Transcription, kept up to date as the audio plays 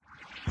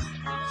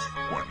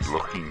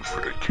Looking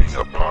for the king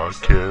of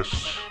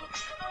podcasts?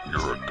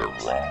 You're at the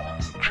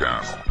wrong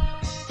channel.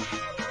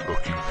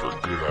 Looking for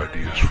good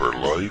ideas for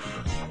life?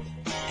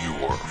 You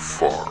are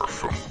far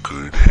from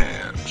good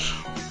hands.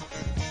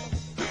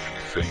 If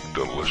you think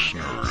the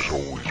listener is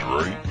always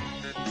right,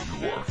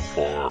 you are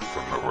far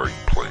from the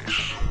right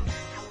place.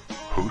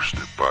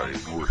 Hosted by a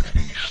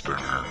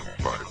Northeasterner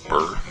by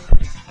birth,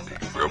 a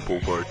rebel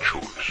by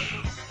choice.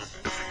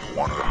 If you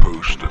want a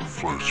host that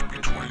floats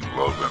between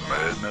love and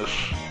madness,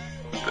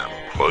 then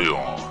play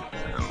on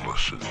and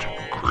listen to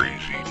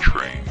Crazy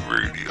Train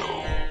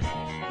Radio.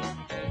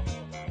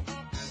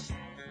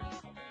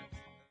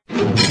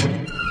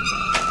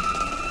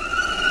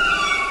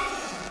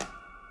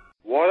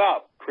 What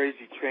up,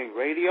 Crazy Train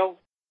Radio?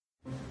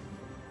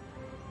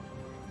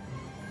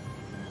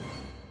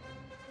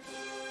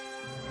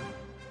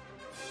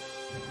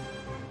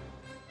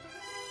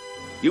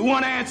 You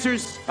want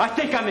answers? I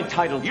think I'm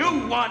entitled.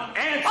 You want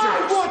answers?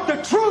 I want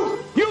the truth!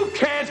 You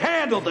can't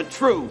handle the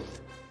truth!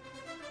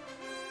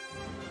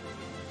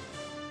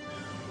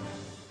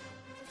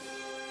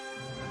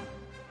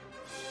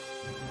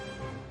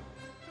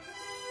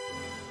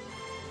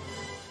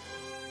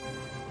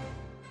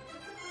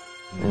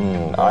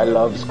 I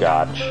love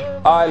scotch.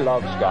 I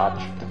love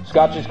scotch.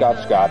 Scotchy,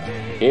 scotch, scotch.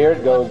 Here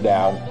it goes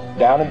down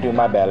into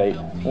my belly.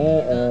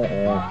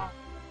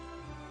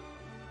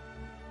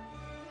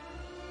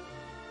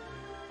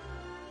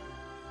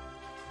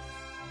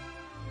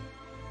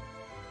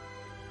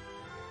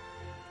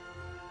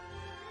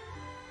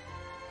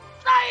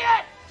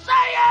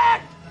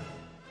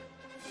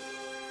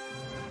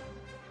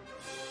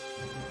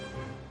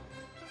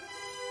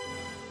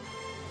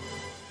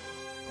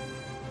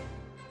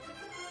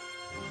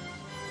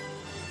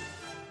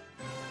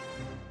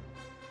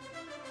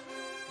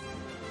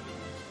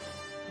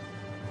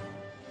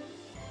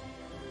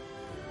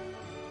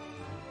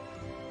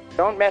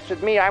 Don't mess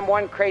with me, I'm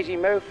one crazy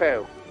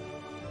moofoo.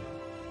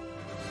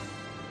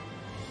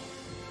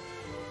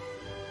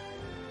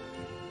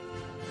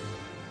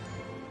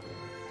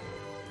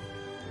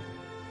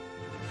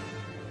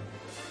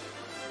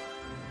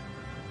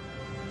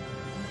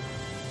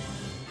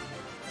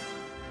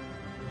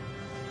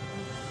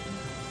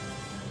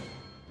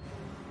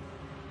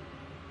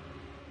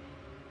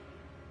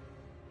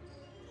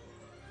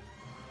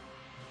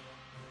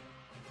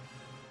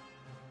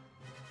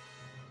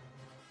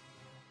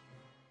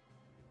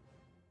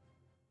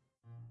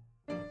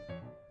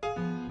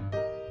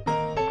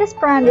 This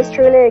brand is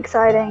truly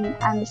exciting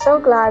and I'm so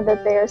glad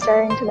that they are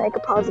starting to make a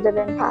positive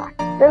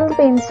impact. Little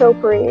Bean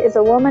Soapery is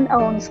a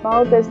woman-owned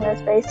small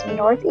business based in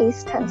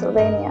Northeast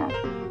Pennsylvania.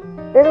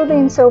 Little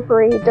Bean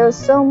Soapery does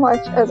so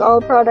much as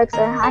all products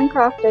are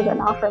handcrafted and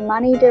offer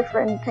many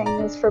different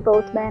things for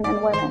both men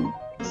and women.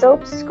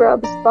 Soaps,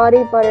 scrubs,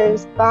 body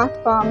butters, bath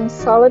bombs,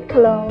 solid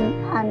cologne,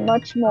 and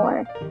much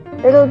more.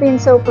 Little Bean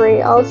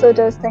Soapery also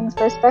does things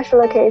for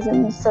special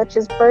occasions such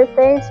as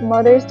birthdays,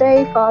 Mother's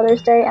Day,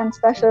 Father's Day, and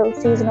special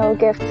seasonal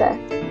gift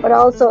sets. But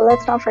also,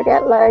 let's not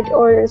forget large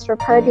orders for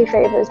party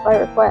favors by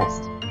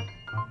request.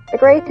 The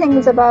great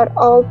things about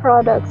all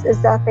products is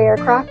that they are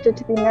crafted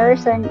to be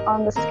nourishing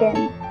on the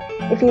skin.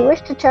 If you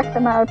wish to check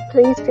them out,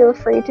 please feel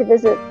free to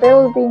visit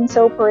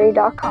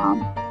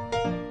littlebeansoapery.com.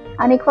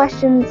 Any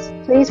questions,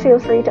 please feel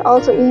free to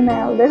also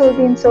email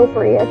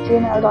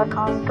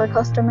littlebeansoapery@gmail.com for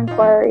custom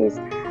inquiries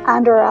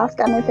and or ask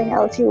anything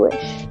else you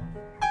wish.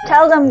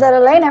 Tell them that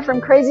Elena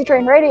from Crazy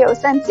Train Radio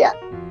sent ya.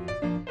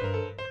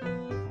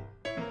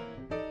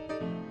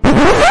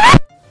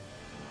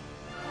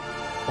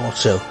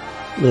 Also,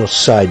 little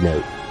side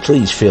note,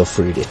 please feel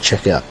free to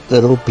check out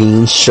Little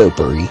Bean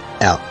Soapery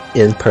out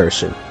in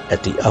person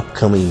at the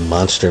upcoming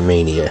Monster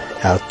Mania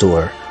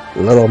Outdoor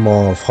Little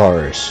Mall of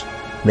Horrors,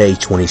 May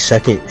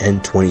 22nd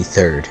and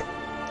 23rd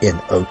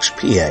in Oaks,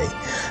 PA,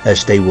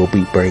 as they will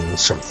be bringing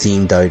some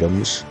themed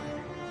items,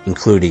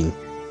 including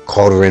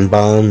cauldron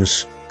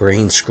bombs,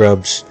 brain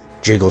scrubs,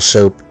 jiggle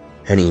soap,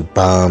 and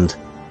embalmed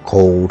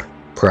cold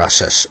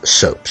process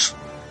soaps.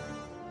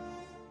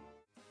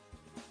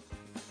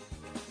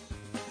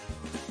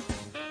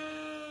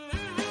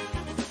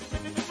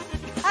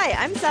 Hi,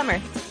 I'm Summer.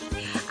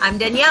 I'm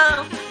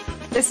Danielle.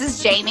 This is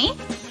Jamie.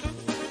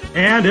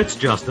 And it's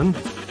Justin.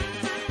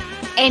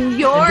 And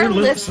you're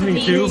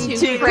listening to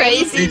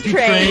Crazy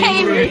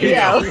Train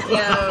Radio.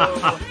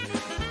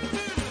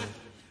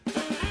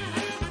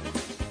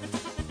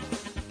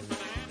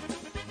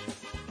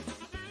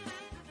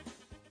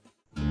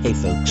 Hey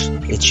folks,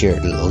 it's your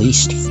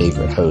least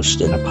favorite host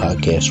in the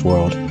podcast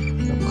world,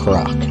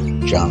 Croc,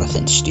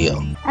 Jonathan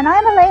Steele. And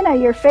I'm Elena,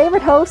 your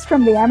favorite host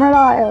from the Emerald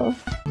Isle.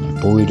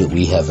 And boy, do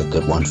we have a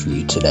good one for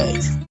you today.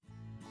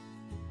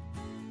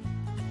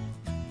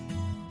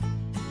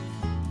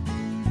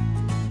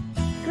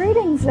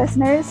 Greetings,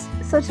 listeners.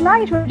 So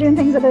tonight we're doing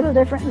things a little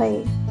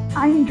differently.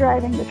 I'm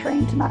driving the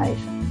train tonight.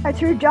 I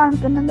threw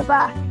Jonathan in the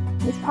back.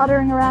 He's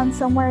pottering around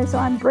somewhere, so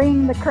I'm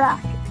bringing the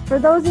crack. For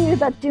those of you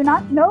that do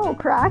not know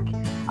crack,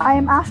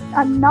 I'm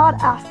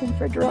not asking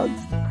for drugs.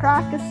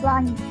 Crack is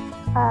slang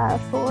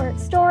for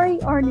story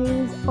or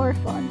news or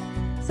fun.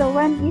 So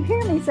when you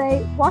hear me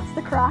say, what's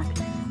the crack?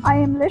 I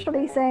am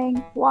literally saying,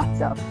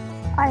 what's up?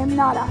 I am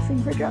not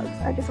asking for drugs.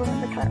 I just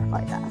wanted to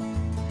clarify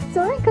that.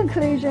 So in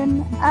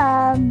conclusion,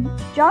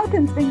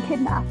 Jonathan's been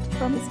kidnapped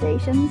from the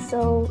station,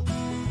 so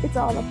it's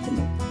all up to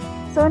me.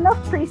 So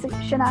enough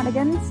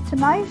pre-shenanigans.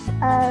 Tonight,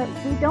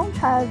 we don't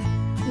have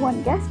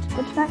one guest,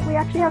 but tonight we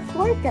actually have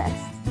 4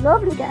 guests.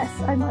 Lovely guests,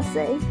 I must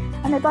say.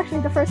 And it's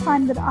actually the first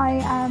time that I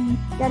am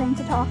getting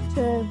to talk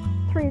to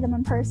 3 of them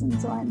in person,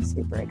 so I'm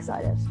super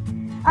excited.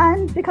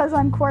 And because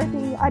I'm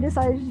quirky, I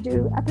decided to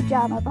do a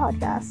pajama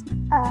podcast.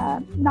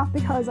 Not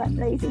because I'm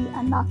lazy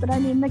and not that I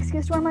need an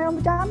excuse to wear my own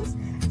pajamas.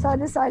 So I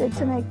decided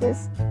to make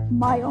this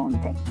my own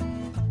thing.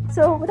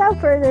 So without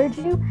further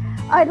ado,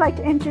 I'd like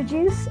to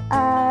introduce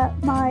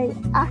my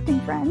acting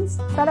friends,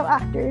 fellow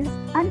actors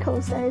and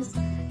co-stars,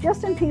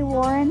 Justin P.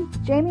 Warren,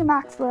 Jamie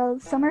Maxwell,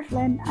 Summer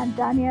Flynn, and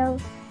Danielle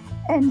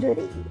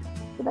Enduri.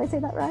 Did I say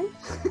that right?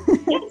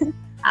 Yes,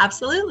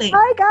 absolutely.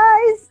 Hi,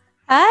 guys.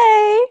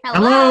 Hi.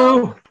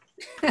 Hello.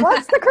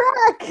 What's the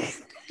crack?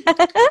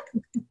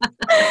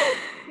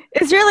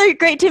 It's really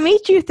great to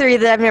meet you 3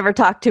 that I've never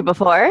talked to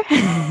before.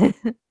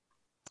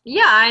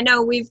 Yeah, I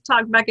know we've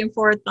talked back and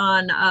forth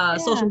on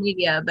social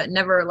media, but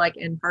never like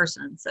in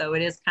person. So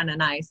it is kind of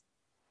nice.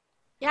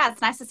 Yeah,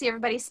 it's nice to see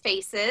everybody's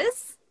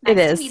faces. It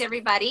Nice is. to meet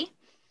everybody.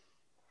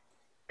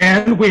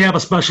 And we have a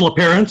special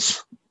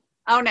appearance.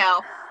 Oh no.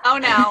 Oh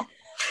no.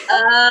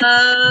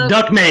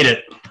 Duck made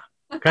it.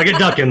 Gotta get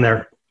Duck in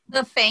there.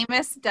 The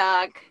famous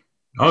Doug.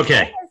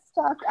 Okay.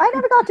 I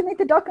never got to meet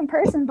the duck in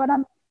person, but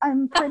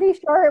I'm pretty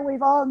sure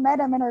we've all met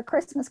him in our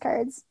Christmas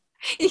cards.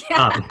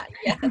 Yeah.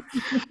 Yes.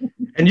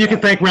 And you can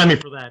thank Remy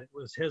for that. It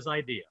was his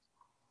idea.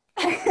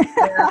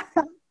 Yeah,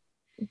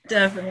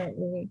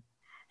 definitely.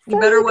 You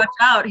better watch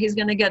out. He's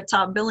going to get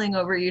top billing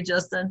over you,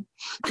 Justin.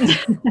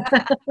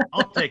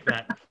 I'll take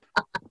that.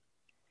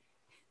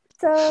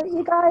 So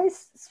you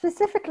guys,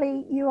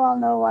 specifically, you all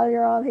know why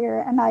you're all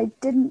here, and I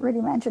didn't really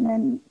mention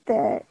in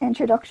the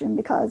introduction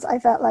because I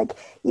felt like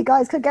you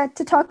guys could get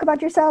to talk about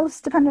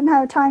yourselves depending on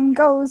how time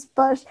goes,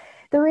 but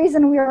the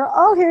reason we are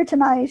all here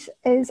tonight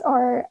is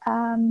our,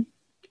 I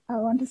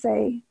want to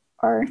say,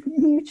 our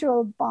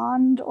mutual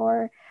bond,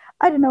 or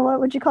I don't know,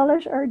 what would you call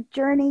it, our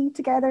journey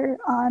together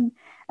on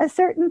a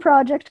certain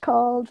project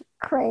called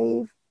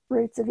Crave,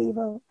 Roots of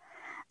Evil.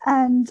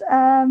 And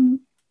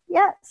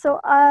yeah, so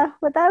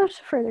without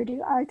further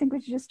ado, I think we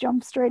should just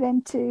jump straight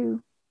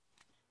into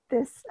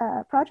this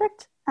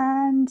project.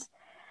 And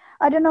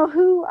I don't know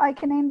who I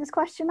can aim this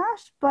question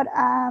at, but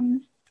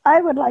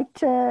I would like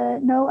to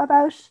know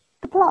about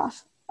the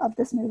plot of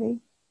this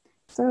movie.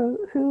 So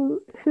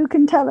who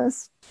can tell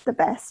us the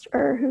best,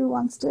 or who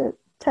wants to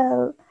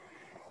tell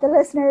the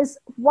listeners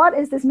what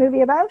is this movie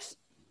about?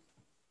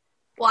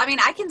 Well, I mean,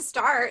 I can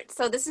start.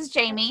 So this is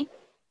Jamie.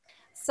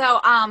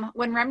 So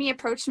when Remy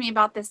approached me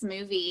about this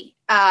movie,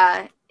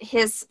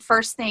 his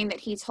first thing that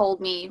he told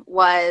me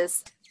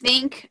was,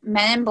 think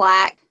Men in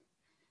Black,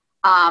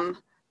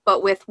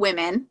 but with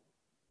women.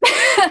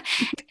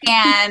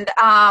 And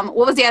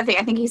what was the other thing?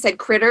 I think he said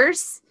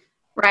Critters,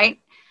 right?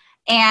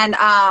 And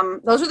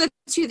those were the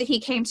 2 that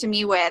he came to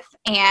me with.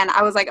 And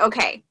I was like,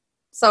 okay,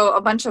 so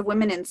a bunch of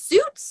women in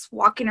suits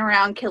walking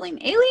around killing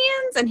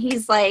aliens. And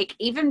he's like,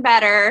 even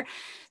better.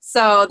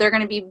 So they're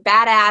going to be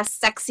badass,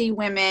 sexy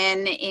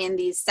women in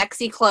these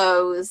sexy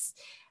clothes.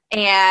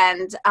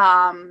 And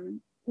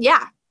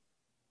yeah,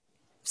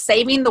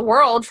 saving the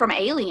world from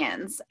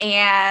aliens.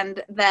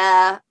 And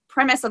the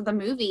premise of the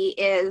movie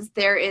is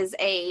there is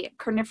a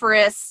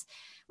carnivorous,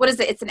 what is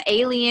it? It's an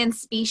alien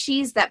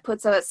species that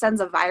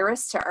sends a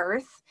virus to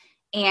Earth,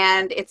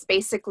 and it's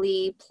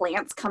basically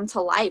plants come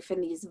to life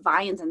in these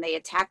vines and they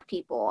attack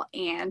people.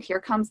 And here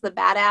comes the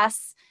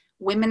badass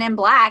women in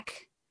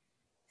black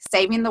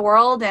saving the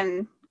world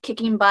and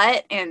kicking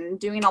butt and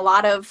doing a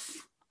lot of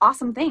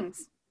awesome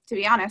things, to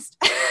be honest.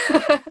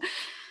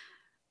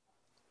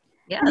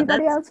 Yeah.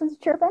 Anybody else wants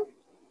to chirp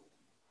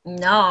in?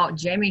 No,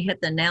 Jamie hit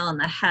the nail on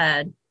the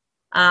head.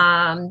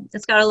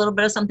 It's got a little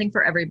bit of something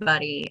for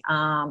everybody.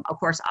 Of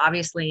course,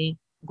 obviously,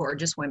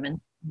 gorgeous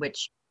women,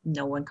 which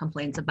no one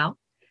complains about.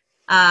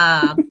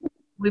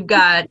 We've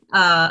got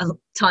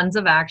tons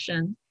of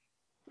action,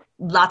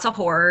 lots of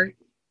horror,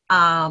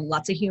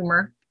 lots of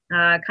humor,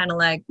 kind of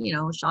like,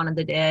 Shaun of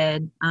the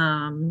Dead.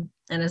 And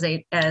as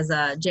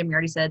Jamie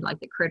already said, like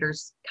the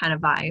Critters kind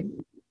of vibe.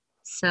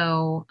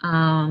 So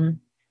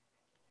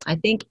I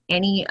think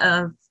any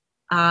of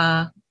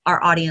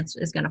our audience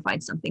is going to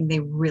find something they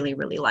really,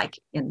 really like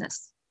in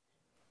this.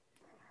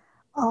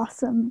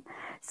 Awesome.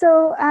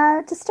 So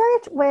to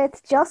start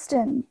with,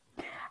 Justin,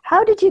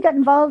 how did you get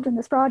involved in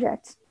this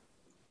project?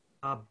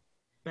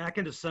 Back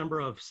in December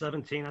of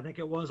 17, I think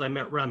it was, I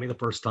met Remy the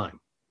first time.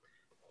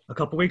 A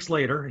couple weeks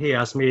later, he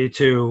asked me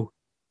to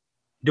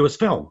do his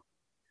film.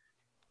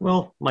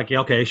 Well, I'm like, yeah,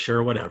 okay,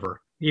 sure,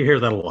 whatever. You hear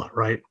that a lot,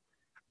 right?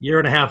 Year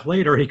and a half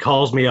later, he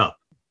calls me up.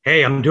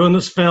 Hey, I'm doing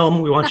this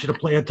film. We want you to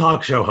play a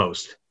talk show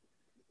host.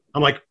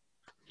 I'm like,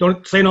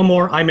 don't say no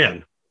more. I'm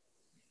in.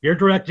 You're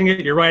directing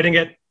it. You're writing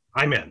it.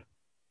 I'm in.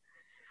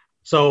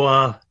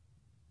 So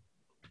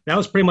that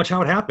was pretty much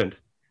how it happened.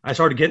 I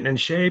started getting in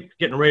shape,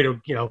 getting ready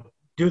to,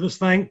 do this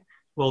thing.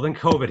 Well, then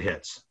COVID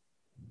hits.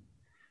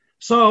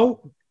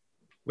 So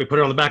we put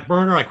it on the back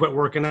burner. I quit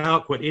working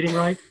out, quit eating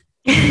right.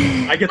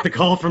 I get the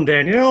call from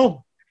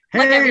Danielle.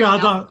 Hey,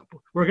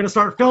 we're going to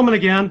start filming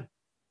again.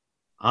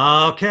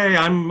 Okay,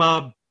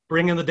 I'm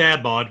bringing the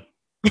dad bod.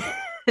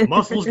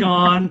 Muscles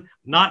gone,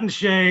 not in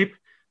shape,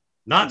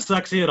 not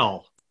sexy at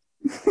all.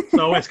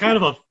 So it's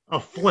kind of a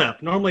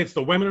flip. Normally it's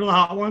the women are the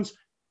hot ones.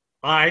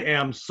 I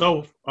am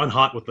so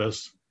unhot with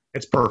this.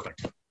 It's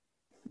perfect.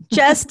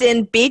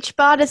 Justin, beach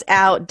bod is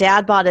out,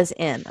 dad bod is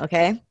in,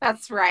 okay?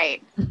 That's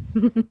right.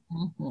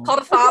 Called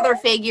a father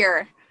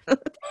figure.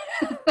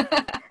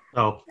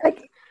 So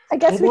I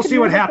guess we'll see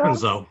what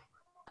happens, though.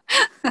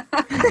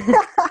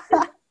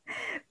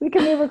 We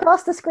can move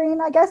across the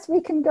screen. I guess we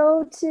can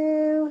go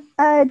to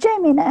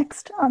Jamie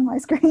next on my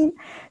screen.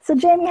 So,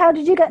 Jamie, how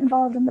did you get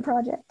involved in the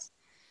project?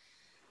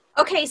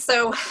 Okay,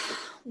 so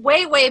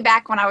way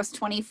back when I was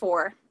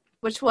 24,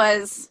 which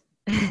was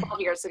 12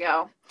 years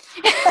ago.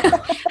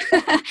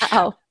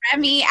 Oh.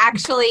 Remy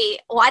actually,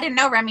 I didn't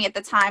know Remy at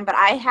the time, but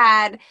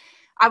I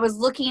was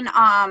looking,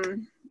 I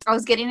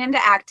was getting into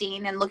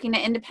acting and looking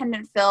at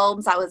independent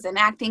films. I was in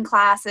acting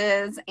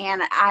classes,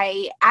 and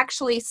I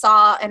actually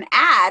saw an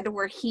ad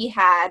where he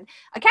had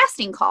a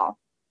casting call.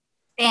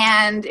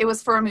 And it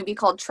was for a movie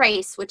called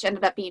Trace, which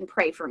ended up being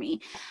Pray For Me.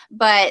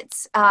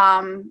 But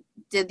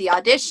did the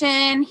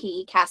audition.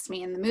 He cast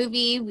me in the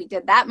movie. We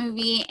did that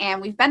movie,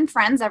 and we've been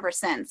friends ever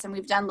since. And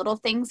we've done little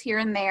things here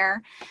and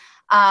there.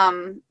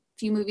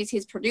 Few movies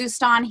he's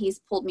produced on, he's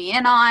pulled me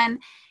in on.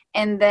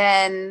 And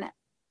then,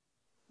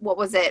 what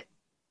was it?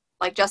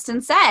 Like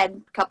Justin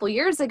said, a couple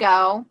years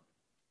ago,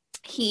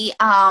 he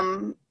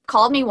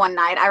called me one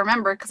night. I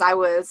remember because I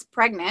was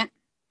pregnant.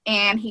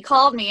 And he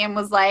called me and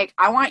was like,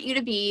 I want you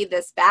to be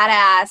this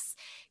badass,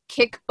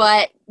 kick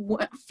butt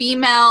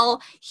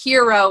female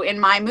hero in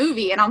my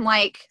movie. And I'm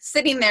like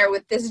sitting there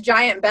with this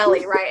giant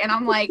belly, right? And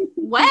I'm like,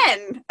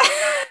 when?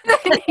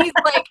 And he's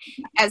like,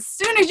 as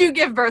soon as you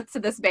give birth to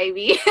this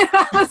baby. And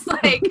I was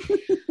like,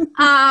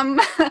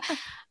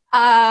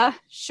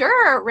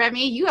 sure,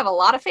 Remy, you have a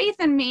lot of faith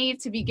in me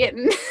to be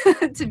getting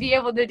to be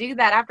able to do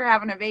that after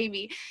having a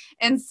baby.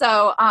 And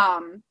so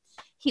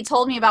he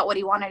told me about what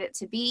he wanted it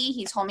to be.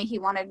 He told me he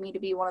wanted me to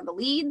be one of the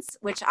leads,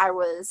 which I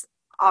was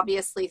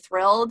obviously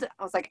thrilled.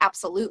 I was like,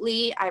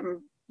 absolutely.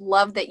 I'm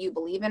love that you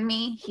believe in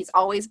me. He's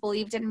always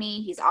believed in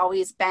me. He's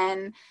always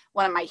been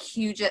one of my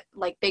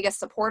biggest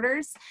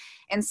supporters.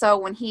 And so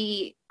when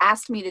he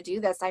asked me to do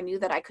this, I knew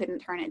that I couldn't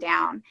turn it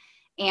down.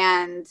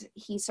 And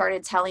he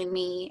started telling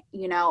me,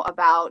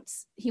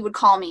 he would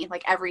call me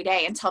like every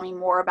day and tell me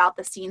more about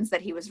the scenes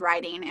that he was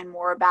writing and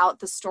more about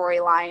the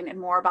storyline and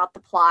more about the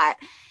plot.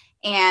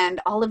 And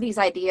all of these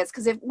ideas,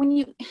 because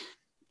everybody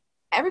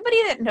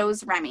that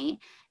knows Remy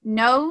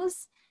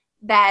knows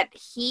that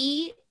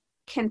he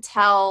can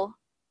tell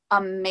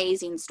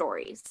amazing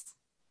stories.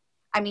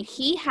 I mean,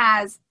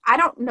 I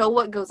don't know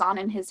what goes on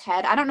in his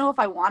head. I don't know if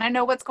I want to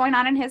know what's going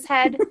on in his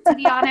head, to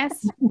be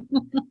honest.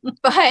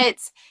 But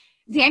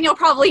Daniel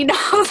probably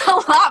knows a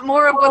lot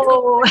more of what's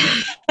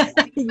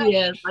going on.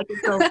 Yes, I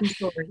can tell some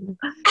stories.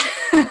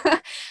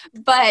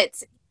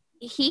 But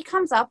he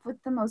comes up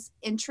with the most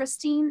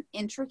interesting,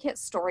 intricate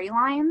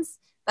storylines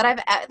that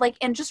I've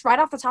and just right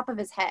off the top of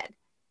his head,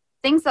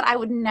 things that I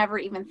would never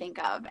even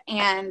think of.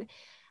 And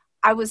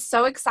I was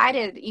so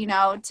excited,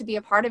 to be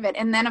a part of it.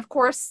 And then of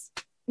course,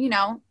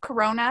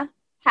 Corona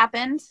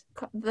happened,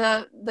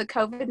 the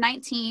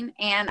COVID-19,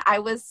 and I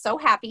was so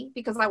happy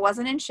because I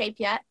wasn't in shape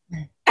yet.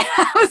 And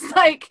I was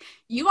like,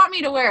 you want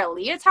me to wear a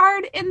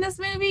leotard in this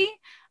movie?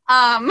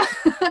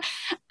 I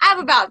have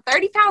about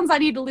 30 pounds I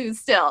need to lose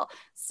still.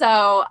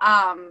 So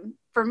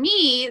for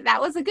me,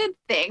 that was a good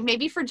thing.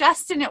 Maybe for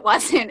Justin, it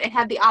wasn't. It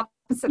had the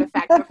opposite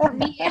effect. But for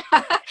me,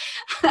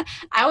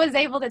 I was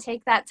able to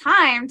take that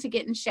time to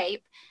get in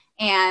shape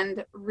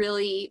and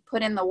really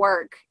put in the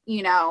work,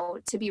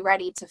 to be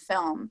ready to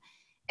film.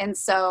 And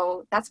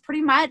so that's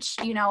pretty much,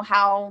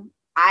 how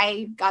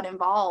I got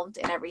involved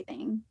in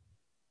everything.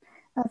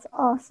 That's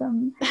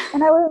awesome.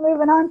 And I will be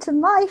moving on to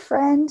my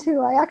friend,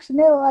 who I actually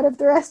know out of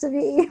the rest of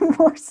you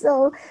more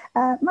so,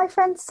 my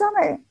friend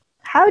Summer.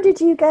 How did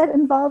you get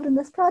involved in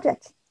this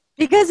project?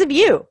 Because of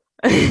you.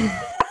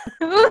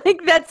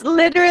 That's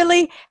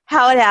literally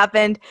how it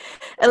happened.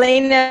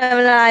 Elena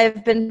and I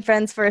have been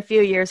friends for a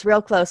few years,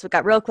 real close. We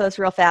got real close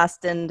real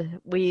fast, and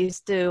we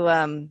used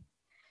to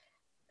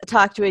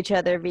talk to each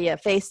other via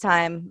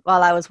FaceTime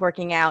while I was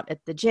working out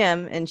at the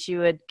gym, and she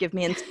would give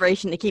me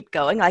inspiration to keep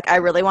going. Like, I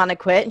really want to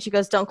quit, and she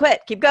goes, don't quit,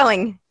 keep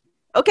going.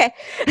 Okay.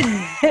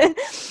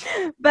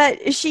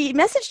 But she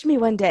messaged me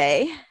one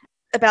day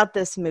about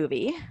this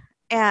movie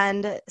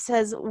and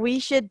says, we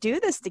should do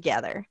this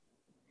together.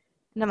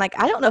 And I'm like,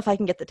 I don't know if I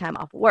can get the time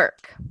off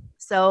work.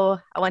 So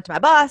I went to my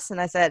boss and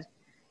I said,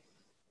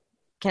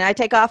 can I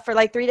take off for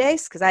like 3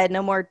 days? Because I had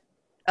no more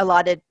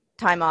allotted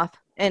time off,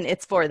 and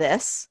it's for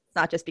this,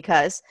 not just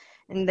because.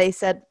 And they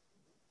said,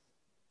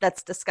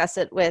 let's discuss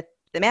it with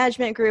the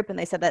management group. And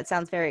they said, that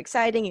sounds very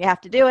exciting. You have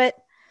to do it.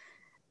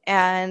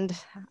 And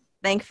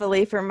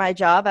thankfully for my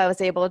job, I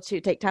was able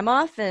to take time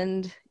off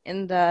and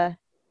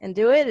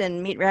do it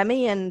and meet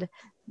Remy, and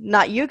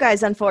not you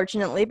guys,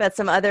 unfortunately, but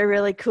some other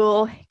really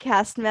cool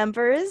cast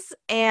members,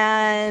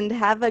 and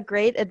have a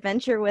great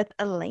adventure with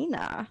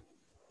Elena.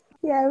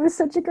 Yeah, it was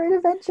such a great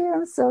adventure.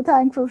 I'm so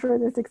thankful for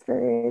this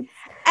experience.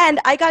 And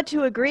I got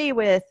to agree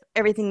with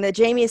everything that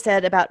Jamie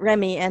said about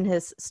Remy and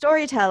his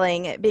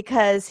storytelling,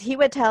 because he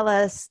would tell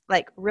us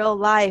like real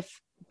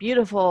life,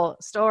 beautiful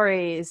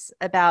stories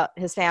about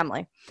his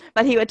family,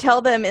 but he would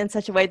tell them in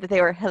such a way that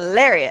they were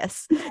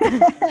hilarious,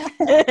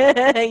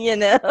 you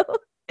know,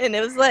 and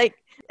it was like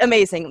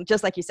amazing,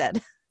 just like you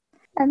said.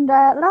 And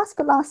last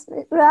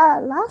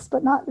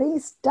but not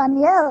least,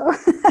 Danielle.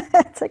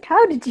 It's like,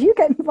 how did you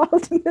get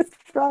involved in this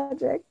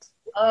project?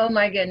 Oh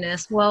my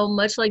goodness. Well,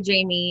 much like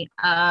Jamie,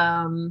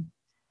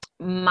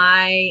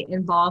 my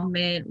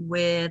involvement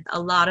with a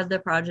lot of the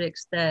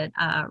projects that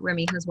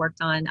Remy has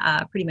worked on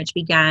pretty much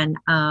began,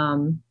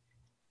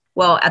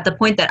 well, at the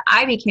point that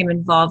I became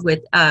involved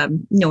with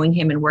knowing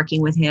him and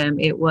working with him,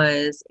 it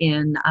was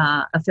in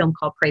a film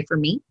called Pray For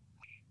Me.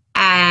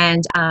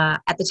 And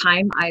at the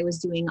time, I was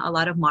doing a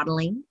lot of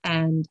modeling,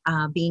 and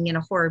being in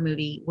a horror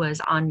movie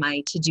was on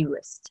my to-do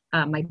list,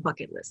 my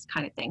bucket list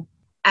kind of thing.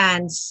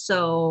 And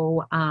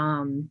so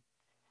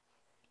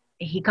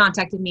he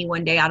contacted me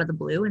one day out of the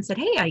blue and said,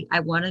 hey, I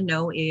want to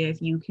know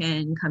if you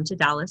can come to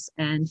Dallas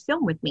and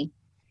film with me.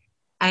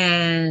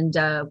 And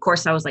of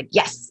course, I was like,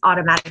 yes,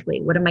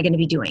 automatically. What am I going to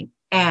be doing?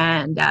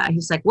 And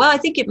he's like, well, I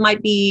think it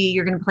might be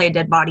you're going to play a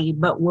dead body,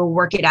 but we'll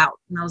work it out.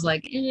 And I was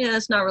like, yeah,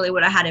 that's not really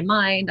what I had in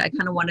mind. I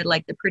kind of wanted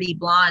like the pretty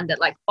blonde that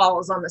like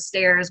falls on the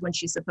stairs when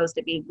she's supposed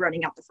to be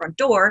running out the front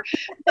door.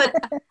 But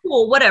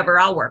cool, whatever,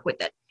 I'll work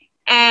with it.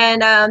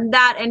 And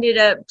that ended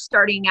up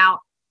starting out.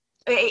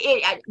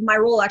 My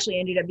role actually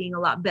ended up being a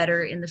lot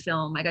better in the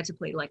film. I got to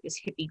play like this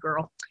hippie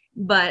girl,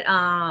 but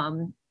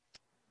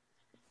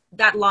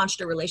that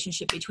launched a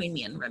relationship between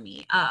me and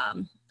Remy.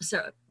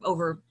 So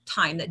over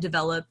time that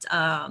developed,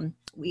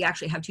 we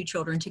actually have 2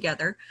 children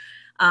together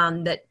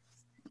that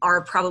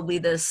are probably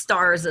the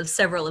stars of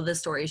several of the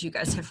stories you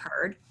guys have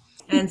heard.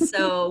 And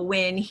so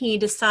when he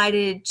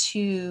decided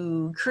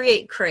to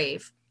create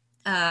Crave,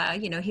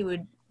 you know, he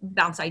would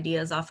bounce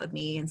ideas off of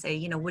me and say,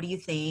 you know, what do you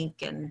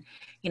think? And,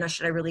 you know,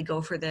 should I really go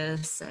for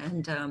this?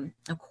 And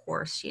of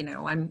course, you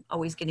know, I'm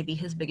always going to be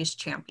his biggest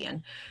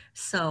champion.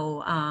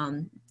 So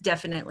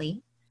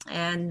definitely.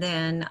 And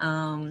then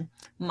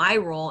my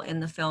role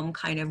in the film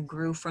kind of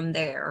grew from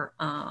there.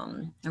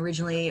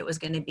 Originally it was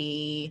going to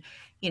be,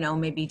 you know,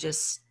 maybe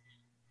just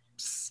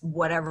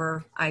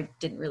whatever. I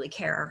didn't really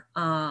care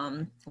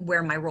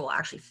where my role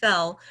actually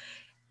fell.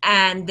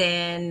 And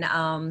then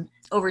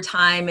over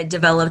time it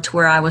developed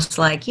where I was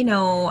like, you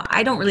know,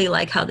 I don't really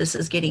like how this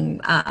is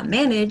getting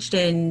managed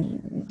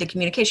and the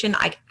communication.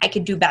 I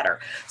could do better.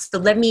 So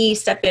let me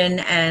step in,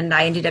 and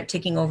I ended up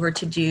taking over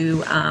to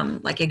do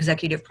like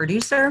executive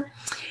producer,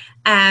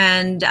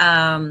 and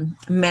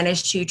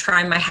managed to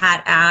try my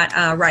hat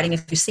at writing a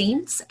few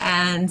scenes.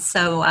 And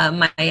so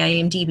my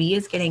IMDb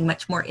is getting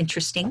much more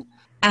interesting.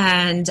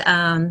 And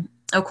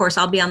of course,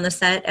 I'll be on the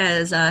set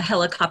as a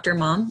helicopter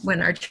mom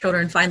when our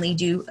children finally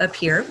do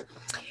appear.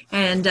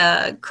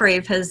 And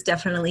Crave has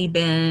definitely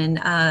been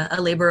a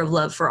labor of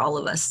love for all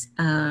of us.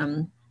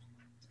 And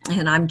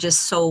I'm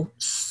just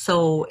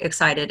so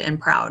excited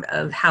and proud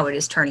of how it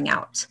is turning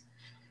out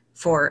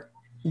for,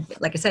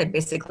 like I said,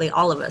 basically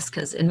all of us,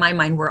 because in my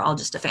mind, we're all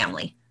just a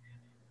family.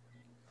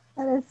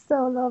 That is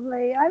so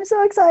lovely. I'm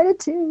so excited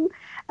too.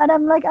 And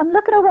I'm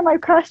looking over my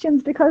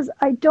questions because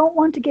I don't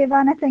want to give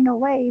anything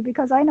away,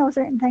 because I know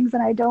certain things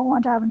and I don't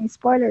want to have any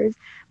spoilers.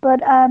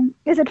 But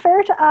is it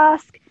fair to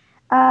ask,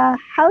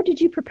 how did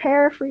you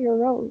prepare for your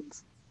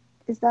roles?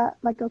 Is that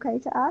like okay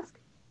to ask?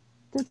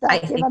 Does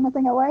that give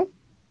anything away?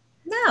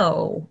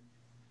 No.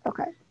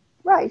 Okay.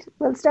 Right.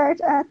 We'll start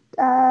at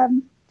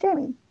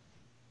Jamie.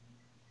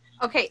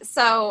 Okay,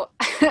 so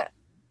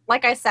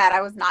like I said,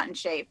 I was not in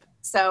shape.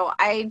 So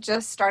I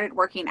just started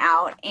working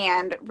out,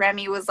 and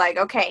Remy was like,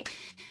 okay,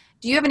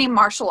 do you have any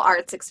martial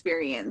arts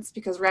experience?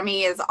 Because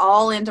Remy is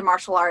all into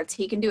martial arts.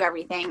 He can do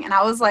everything. And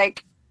I was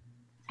like,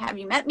 have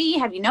you met me?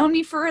 Have you known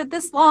me for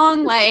this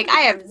long? Like,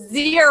 I have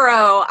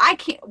zero. I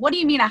can't. What do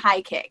you mean a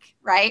high kick,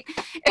 right?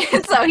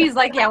 And so he's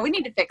like, yeah, we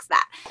need to fix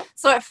that.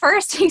 So at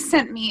first he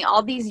sent me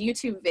all these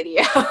YouTube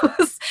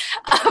videos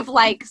of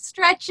like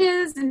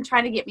stretches and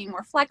trying to get me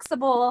more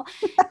flexible.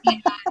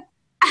 And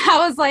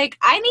I was like,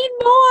 I need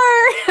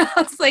more.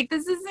 I was like,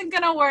 this isn't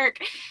going to work.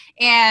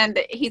 And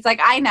he's like,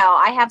 I know,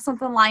 I have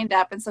something lined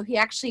up. And so he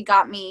actually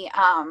got me,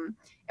 and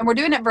we're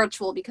doing it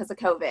virtual because of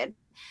COVID.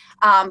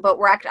 But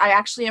I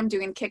actually am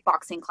doing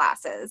kickboxing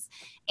classes,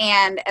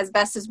 and as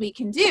best as we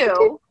can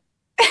do,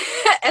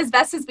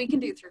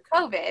 through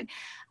COVID.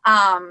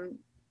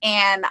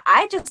 And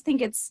I just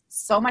think it's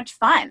so much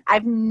fun.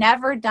 I've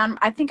never done,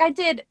 I think I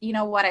did, you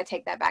know what? I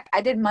take that back.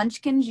 I did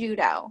Munchkin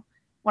Judo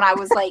when I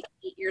was like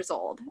 8 years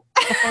old.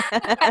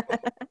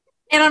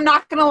 And I'm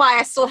not going to lie,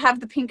 I still have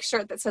the pink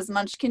shirt that says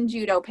Munchkin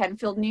Judo,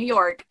 Penfield, New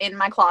York in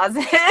my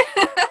closet.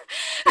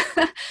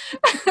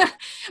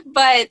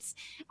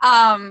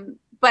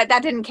 But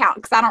that didn't count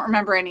because I don't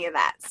remember any of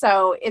that.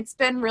 So it's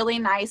been really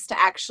nice to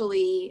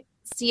actually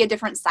see a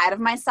different side of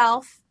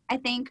myself, I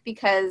think,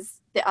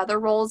 because the other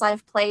roles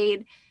I've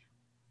played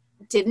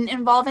didn't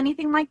involve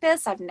anything like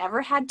this. I've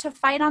never had to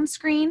fight on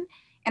screen,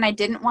 and I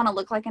didn't want to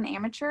look like an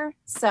amateur.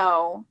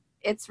 So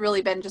it's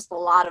really been just a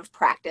lot of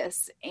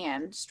practice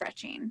and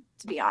stretching,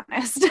 to be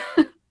honest.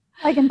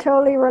 I can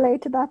totally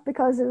relate to that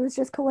because it was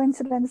just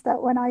coincidence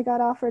that when I got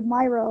offered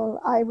my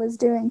role, I was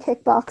doing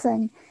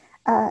kickboxing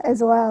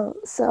as well.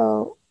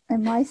 So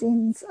in my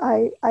scenes,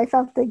 I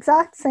felt the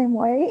exact same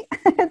way.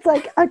 It's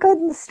like I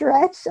couldn't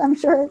stretch. I'm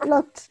sure it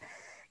looked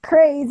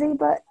crazy,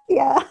 but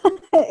yeah,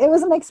 it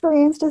was an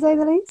experience to say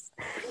the least.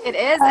 It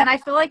is, and I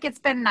feel like it's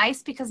been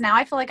nice because now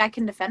I feel like I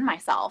can defend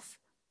myself.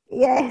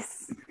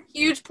 Yes.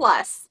 Huge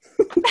plus.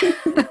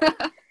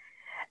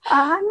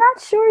 I'm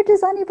not sure,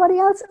 does anybody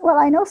else? Well,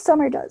 I know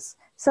Summer does.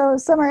 So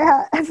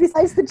Summer,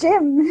 besides the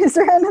gym, is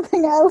there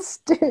anything else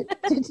to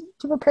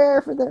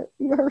prepare for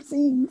your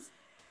scenes?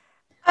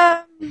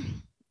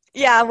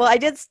 Yeah, well, I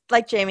did,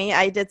 like Jamie,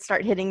 I did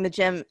start hitting the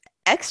gym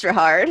extra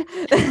hard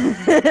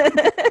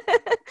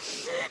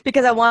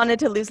because I wanted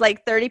to lose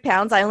like 30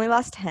 pounds. I only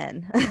lost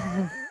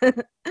 10.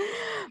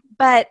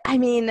 But I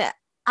mean,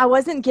 I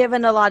wasn't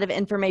given a lot of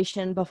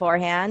information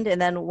beforehand.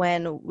 And then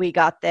when we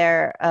got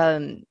there,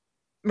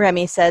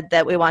 Remy said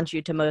that we want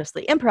you to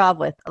mostly improv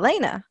with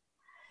Elena.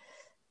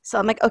 So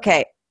I'm like,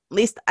 okay, at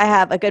least I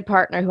have a good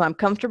partner who I'm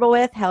comfortable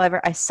with. However,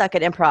 I suck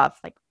at improv,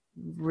 like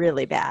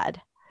really bad.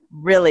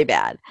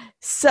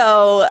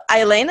 So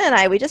Elena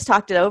and we just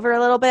talked it over a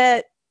little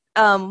bit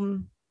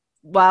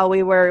while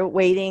we were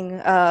waiting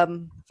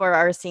for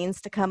our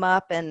scenes to come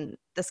up and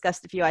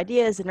discussed a few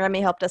ideas. And Remy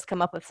helped us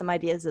come up with some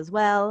ideas as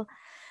well,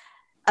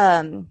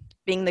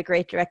 being the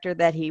great director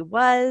that he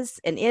was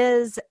and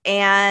is.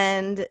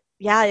 And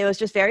yeah, it was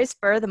just very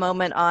spur of the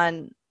moment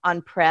on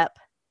prep.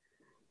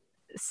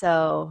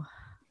 So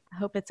I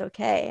hope it's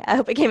okay. I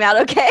hope it came out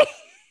okay.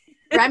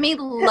 Remy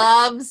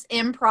loves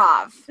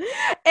improv.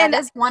 And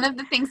that's one of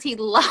the things he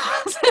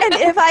loves. And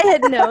if I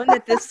had known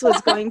that this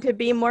was going to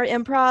be more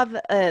improv,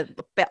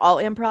 all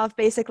improv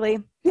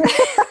basically,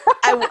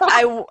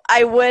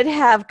 I would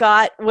have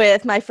got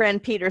with my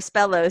friend Peter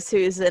Spellos,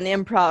 who's an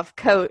improv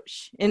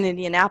coach in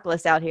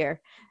Indianapolis out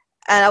here.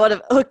 And I would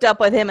have hooked up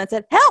with him and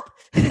said, help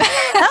me.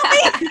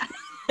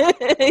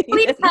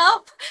 Please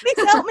help. Please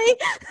help me.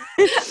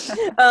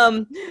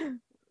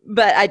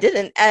 But I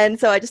didn't. And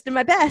so I just did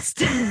my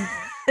best.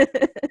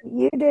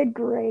 You did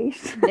great.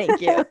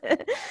 Thank you.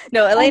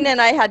 No, Elena and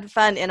I had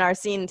fun in our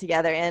scene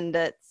together, and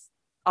it's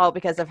all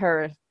because of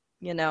her,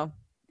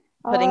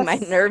 putting my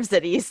nerves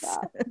at ease.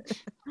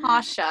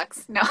 Aw,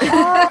 shucks. No.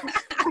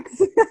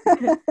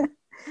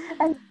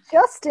 And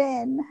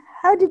Justin,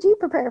 how did you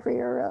prepare for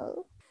your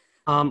role?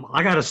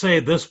 I got to say,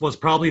 this was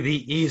probably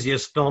the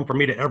easiest film for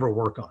me to ever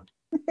work on.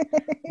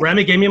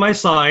 Remy gave me my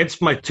sides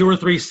for my 2 or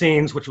 3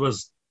 scenes, which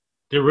was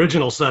the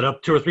original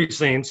setup, 2 or 3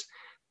 scenes.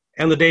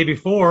 And the day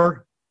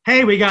before,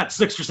 hey, we got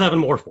 6 or 7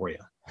 more for you.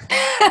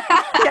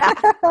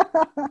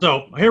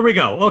 So here we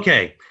go.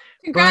 Okay.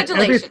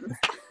 Congratulations.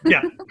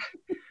 Yeah.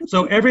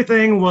 So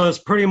everything was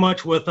pretty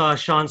much with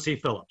Sean C.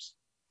 Phillips.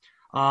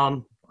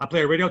 I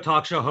play a radio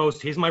talk show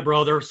host. He's my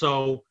brother.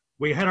 So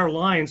we had our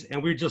lines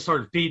and we just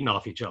started feeding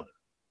off each other.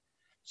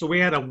 So we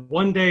had a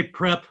 1-day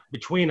prep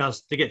between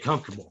us to get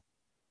comfortable.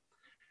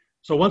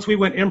 So once we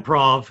went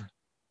improv,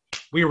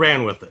 we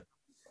ran with it.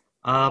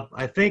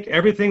 I think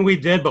everything we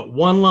did but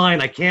one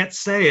line, I can't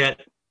say it,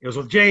 it was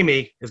with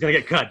Jamie, is going to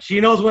get cut. She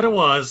knows what it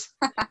was,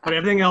 but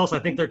everything else I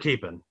think they're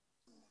keeping.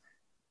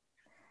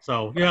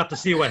 So you have to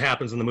see what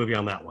happens in the movie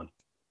on that one.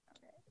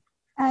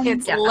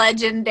 It's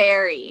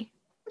legendary.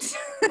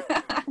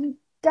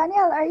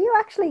 Danielle, are you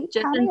actually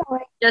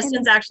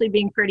Justin's actually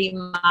being pretty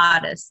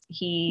modest.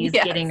 He's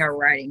getting a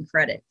writing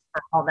credit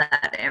for all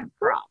that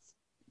improv.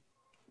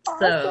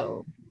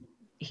 So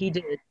he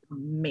did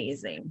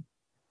amazing.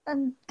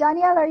 And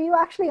Danielle, are you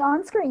actually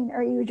on screen or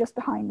are you just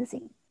behind the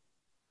scenes?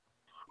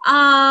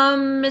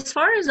 As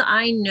far as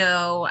I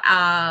know,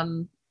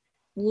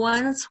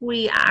 once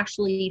we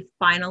actually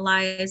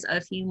finalize a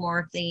few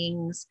more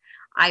things,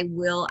 I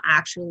will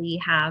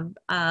actually have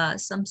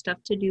some stuff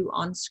to do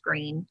on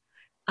screen.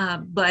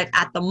 But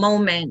at the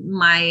moment,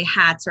 my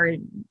hats are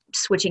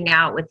switching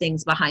out with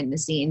things behind the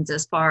scenes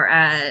as far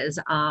as,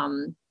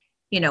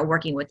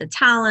 working with the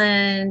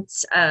talent,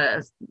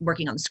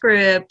 working on the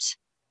script,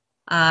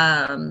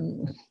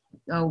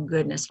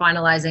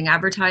 finalizing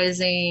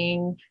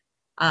advertising,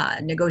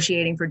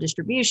 negotiating for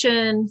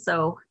distribution.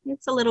 So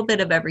it's a little bit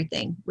of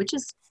everything, which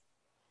is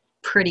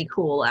pretty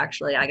cool,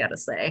 actually, I gotta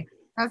say.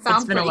 That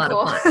sounds pretty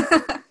cool. Of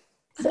fun.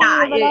 So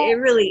it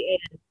really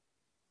is.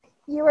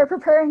 You were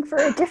preparing for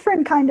a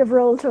different kind of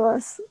role to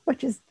us,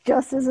 which is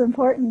just as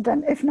important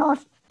and if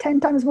not 10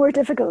 times more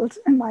difficult,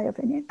 in my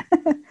opinion.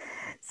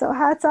 So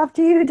hats off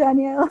to you,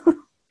 Danielle.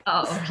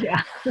 Oh,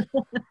 yeah.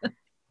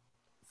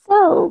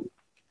 So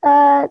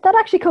That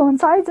actually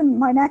coincides in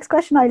my next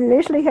question. I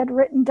literally had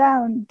written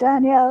down,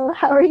 Danielle,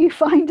 how are you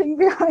finding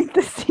behind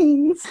the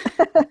scenes?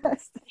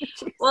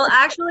 Well,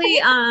 actually,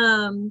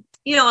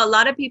 you know, a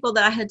lot of people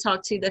that I had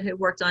talked to that had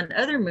worked on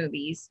other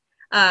movies,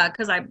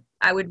 because I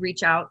would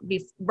reach out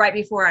right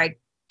before I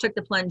took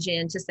the plunge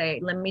in to say,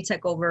 let me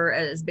take over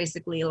as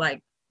basically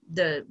like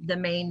the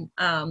main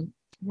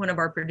one of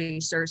our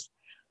producers.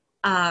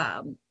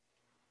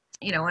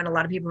 You know, and a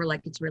lot of people were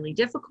like, it's really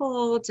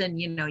difficult, and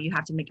you know, you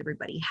have to make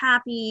everybody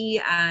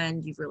happy,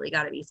 and you've really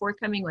got to be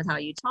forthcoming with how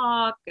you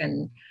talk.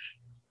 And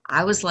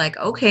I was like,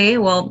 okay,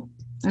 well,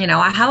 you know,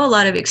 I have a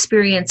lot of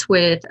experience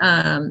with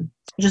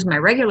just my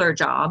regular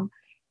job,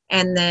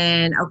 and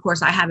then of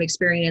course I have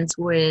experience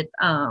with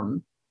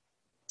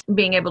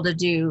being able to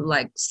do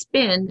like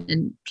spin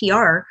and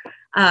PR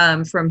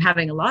from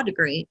having a law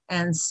degree.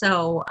 And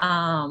so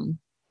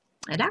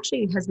it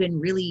actually has been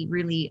really,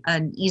 really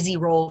an easy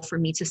role for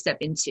me to step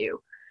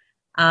into.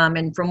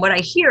 And from what I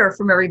hear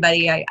from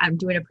everybody, I'm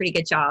doing a pretty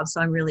good job.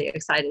 So I'm really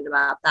excited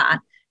about that.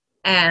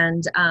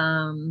 And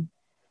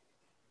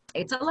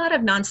it's a lot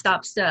of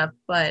nonstop stuff,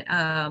 but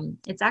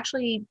it's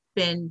actually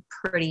been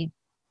pretty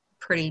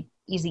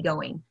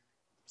easygoing.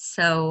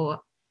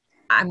 So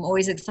I'm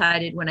always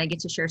excited when I get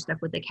to share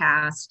stuff with the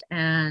cast.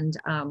 And,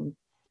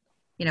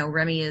 you know,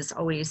 Remy is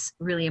always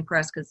really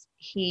impressed because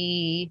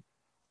he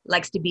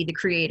likes to be the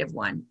creative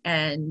one,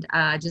 and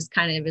just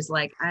kind of is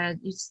like,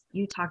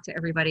 you talk to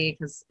everybody,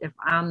 because if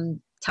I'm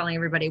telling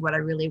everybody what I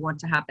really want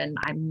to happen,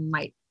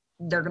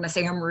 they're going to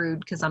say I'm rude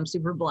because I'm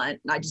super blunt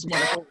and I just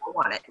want to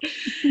want it.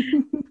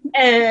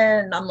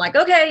 And I'm like,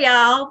 okay, yeah,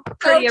 I'll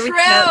pretty everything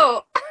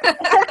up. Yeah,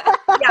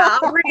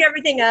 I'll bring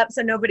everything up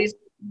so nobody's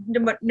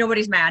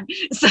mad.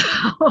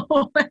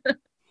 So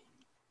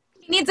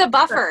he needs a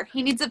buffer.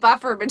 He needs a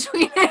buffer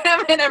between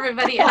him and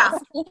everybody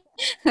else.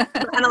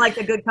 Kind of like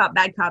the good cop,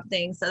 bad cop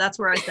thing. So that's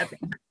where I step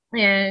in.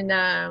 And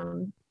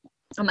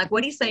I'm like,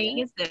 what he's saying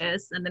is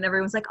this. And then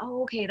everyone's like,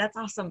 oh, okay, that's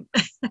awesome.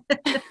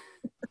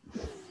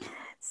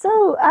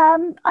 So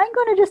I'm going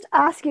to just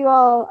ask you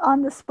all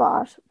on the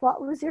spot,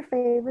 what was your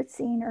favorite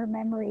scene or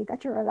memory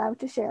that you're allowed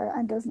to share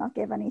and does not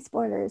give any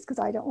spoilers, because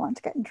I don't want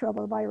to get in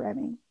trouble by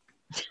Remy.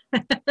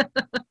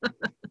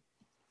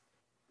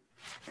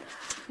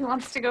 Who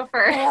wants to go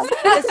first?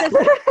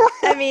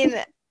 I mean,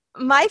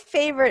 my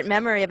favorite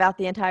memory about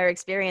the entire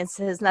experience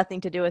has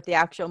nothing to do with the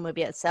actual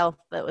movie itself,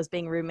 but was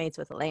being roommates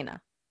with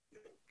Elena.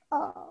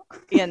 Oh.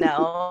 You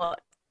know,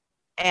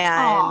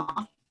 and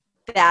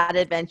that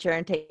adventure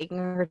and taking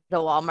her to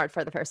Walmart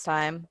for the first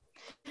time.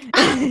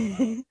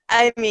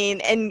 I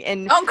mean,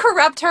 and don't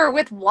corrupt her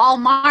with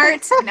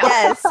Walmart. No.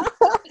 Yes,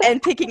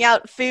 and picking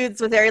out foods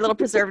with very little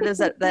preservatives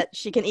that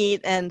she can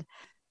eat, and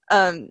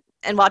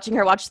watching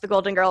her watch the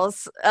Golden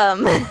Girls,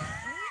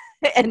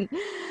 and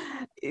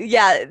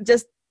yeah,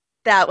 just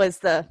that was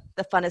the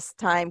funnest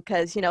time,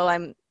 because you know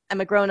I'm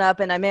a grown up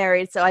and I'm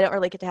married, so I don't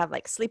really get to have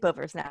like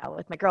sleepovers now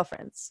with my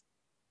girlfriends,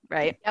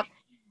 right? Yep.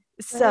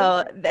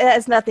 So it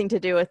has nothing to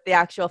do with the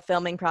actual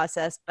filming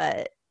process,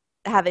 but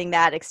having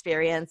that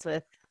experience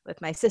with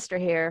my sister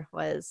here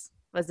was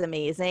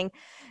amazing.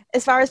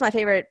 As far as my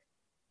favorite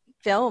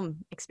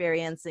film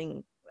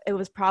experiencing, it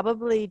was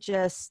probably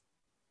just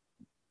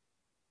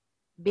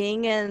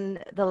being in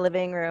the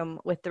living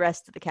room with the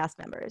rest of the cast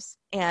members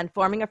and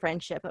forming a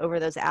friendship over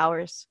those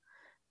hours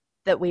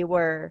that we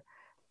were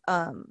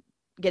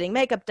getting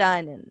makeup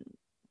done and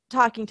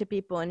talking to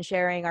people and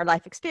sharing our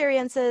life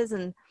experiences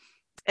and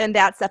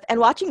that stuff, and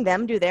watching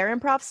them do their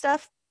improv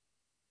stuff,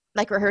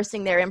 like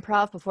rehearsing their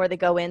improv before they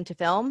go in to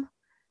film,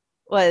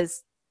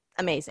 was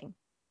amazing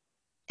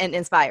and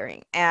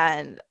inspiring.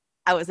 And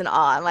I was in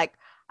awe. I'm like,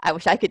 I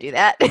wish I could do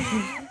that.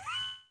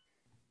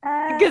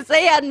 Because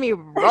they had me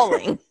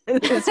rolling.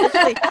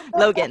 Especially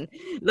Logan.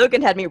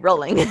 Logan had me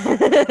rolling. You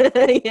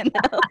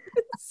know?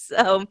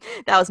 So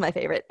that was my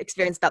favorite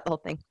experience about the whole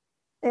thing.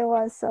 It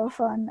was so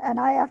fun. And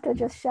I have to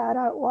just shout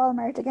out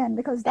Walmart again,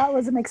 because that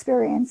was an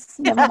experience.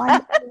 Never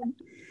mind.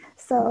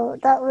 So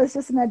that was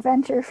just an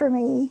adventure for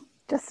me.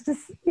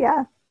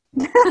 Yeah.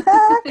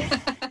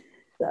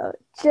 So,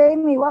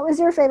 Jamie, what was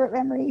your favorite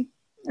memory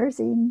or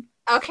scene?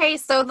 Okay,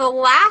 so the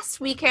last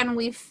weekend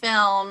we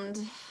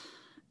filmed,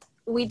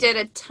 we did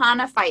a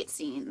ton of fight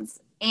scenes.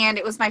 And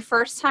it was my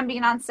first time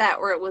being on set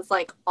where it was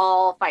like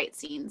all fight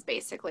scenes,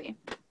 basically.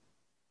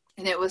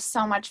 And it was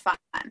so much fun.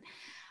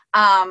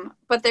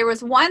 But there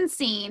was one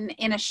scene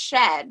in a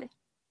shed,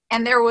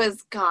 and there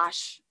was,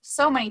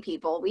 so many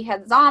people. We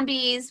had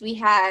zombies, we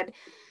had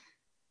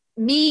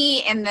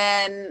me, and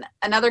then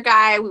another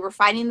guy. We were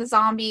fighting the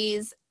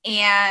zombies,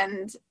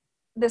 and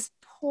this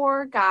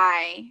poor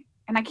guy,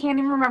 and I can't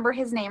even remember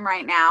his name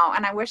right now,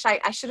 and I wish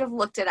I should have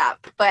looked it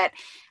up, but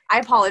I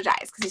apologize,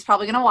 because he's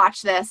probably going to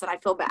watch this, and I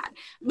feel bad.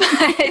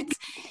 But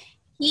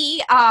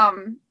he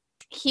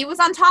was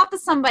on top of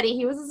somebody.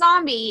 He was a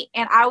zombie,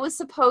 and I was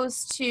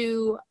supposed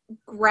to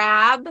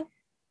grab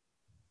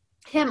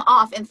him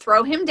off and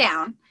throw him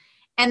down,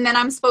 and then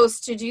I'm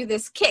supposed to do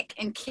this kick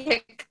and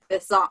kick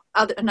this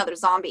another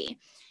zombie.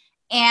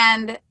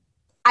 And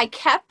I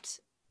kept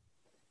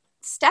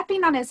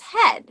stepping on his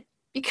head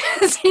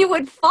because he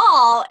would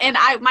fall and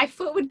my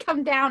foot would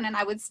come down and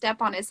I would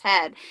step on his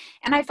head.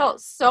 And I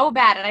felt so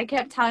bad. And I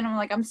kept telling him,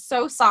 like, I'm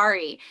so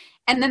sorry.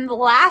 And then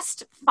the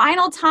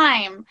final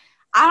time,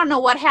 I don't know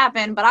what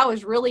happened, but I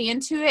was really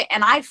into it.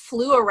 And I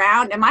flew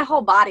around and my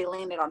whole body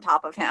landed on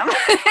top of him.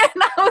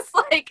 And I was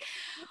like,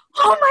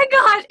 oh my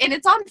gosh. And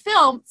it's on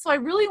film. So I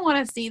really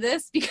want to see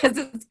this because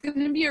it's going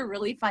to be a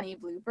really funny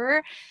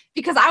blooper,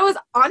 because I was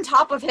on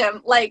top of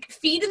him, like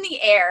feet in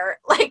the air,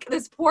 like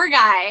this poor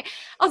guy.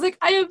 I was like,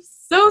 I am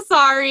so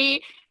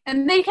sorry.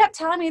 And they kept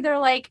telling me, they're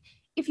like,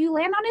 if you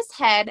land on his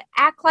head,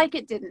 act like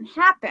it didn't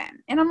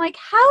happen. And I'm like,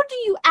 how do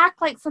you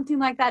act like something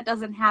like that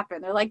doesn't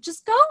happen? They're like,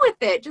 just go with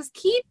it. Just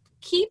keep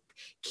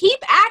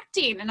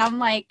acting. And I'm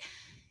like,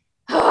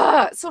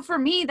 ugh. So for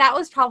me, that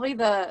was probably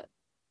the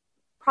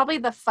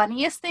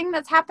funniest thing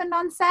that's happened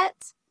on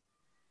set.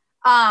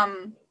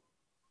 And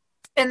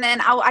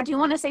then I do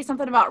want to say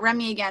something about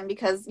Remy again,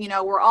 because, you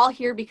know, we're all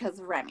here because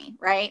of Remy,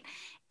 right?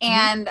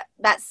 And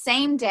that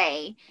same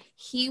day,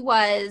 we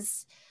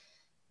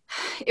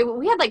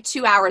had like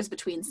 2 hours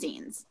between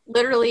scenes.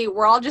 Literally,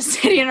 we're all just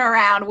sitting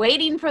around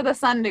waiting for the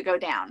sun to go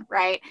down,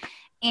 right?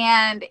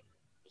 And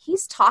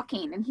he's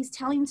talking and he's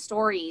telling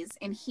stories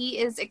and he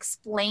is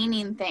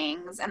explaining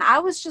things. And I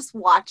was just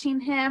watching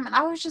him and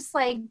I was just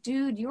like,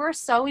 dude, you are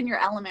so in your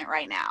element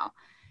right now.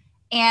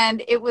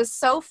 And it was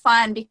so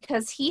fun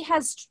because he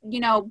has,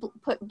 you know,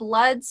 put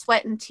blood,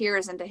 sweat, and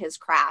tears into his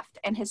craft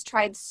and has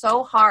tried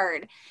so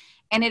hard.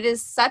 And it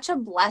is such a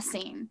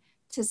blessing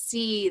to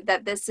see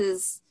that this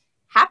is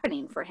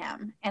happening for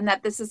him and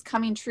that this is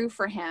coming true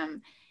for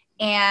him.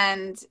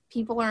 And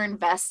people are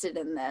invested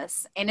in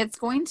this. And it's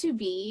going to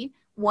be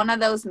one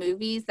of those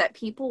movies that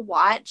people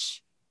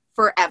watch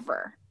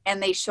forever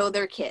and they show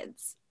their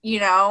kids, you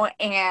know,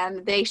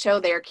 and they show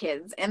their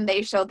kids and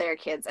they show their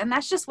kids. And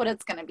that's just what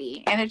it's going to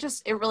be. And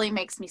it really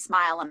makes me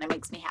smile and it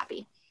makes me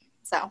happy.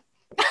 So.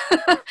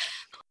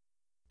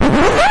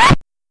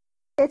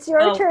 It's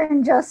your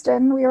turn,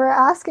 Justin. We were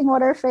asking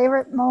what our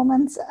favorite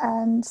moments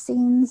and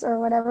scenes or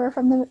whatever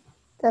from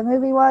the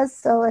movie was.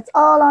 So it's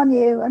all on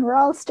you and we're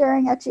all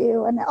staring at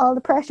you and all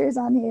the pressure's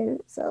on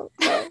you. So.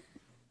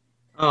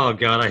 Oh,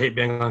 God, I hate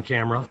being on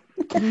camera.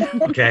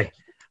 Okay.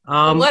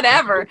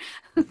 Whatever.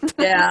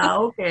 Yeah,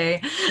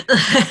 okay.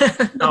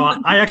 No,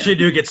 I actually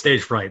do get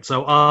stage fright.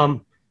 So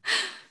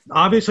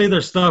obviously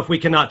there's stuff we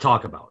cannot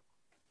talk about.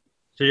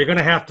 So you're going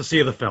to have to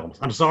see the films.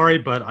 I'm sorry,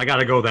 but I got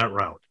to go that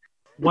route.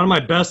 One of my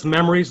best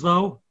memories,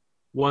 though,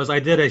 was I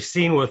did a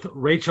scene with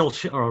Rochelle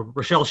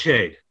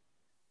Shade.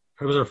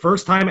 It was her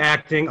first time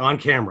acting on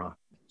camera.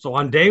 So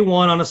on day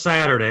one on a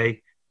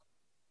Saturday,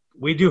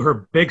 we do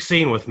her big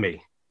scene with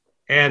me.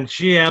 And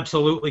she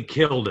absolutely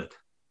killed it.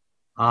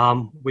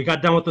 We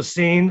got done with the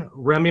scene.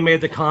 Remy made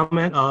the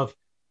comment of,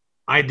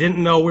 I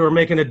didn't know we were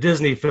making a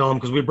Disney film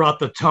because we brought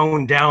the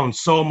tone down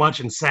so much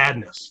in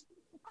sadness.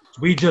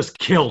 We just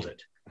killed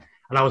it.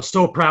 And I was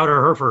so proud of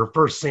her for her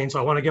first scene, so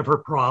I want to give her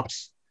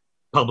props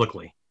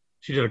publicly.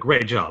 She did a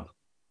great job.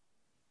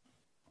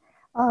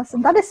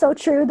 Awesome. That is so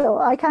true, though.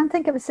 I can't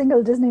think of a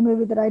single Disney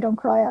movie that I don't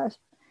cry at.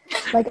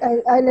 Like,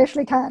 I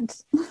literally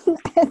can't.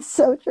 It's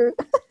so true.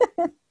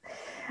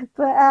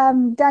 But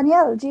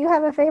Danielle, do you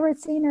have a favorite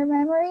scene or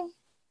memory?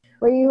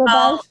 Were you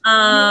about?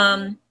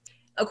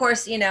 Of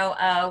course, you know,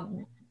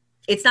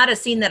 it's not a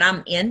scene that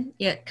I'm in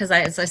yet because,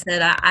 as I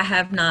said, I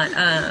have not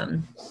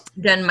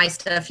done my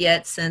stuff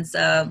yet since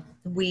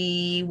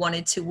we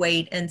wanted to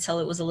wait until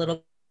it was a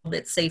little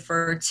bit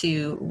safer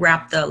to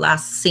wrap the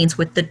last scenes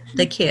with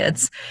the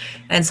kids,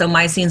 and so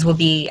my scenes will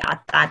be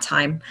at that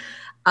time.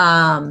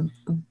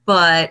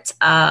 But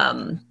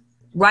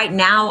right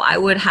now, I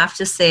would have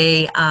to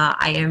say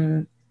I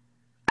am.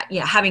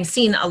 Yeah, having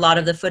seen a lot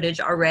of the footage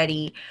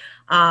already,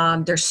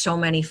 there's so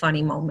many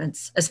funny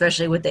moments,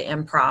 especially with the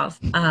improv.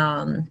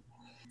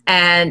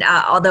 And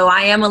although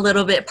I am a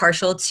little bit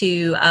partial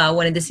to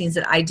one of the scenes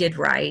that I did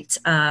write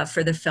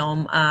for the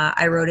film,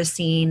 I wrote a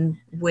scene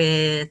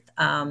with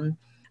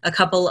a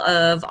couple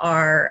of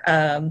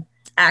our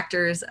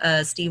actors,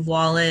 Steve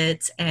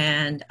Wallet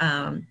and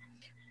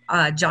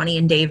Johnny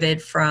and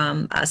David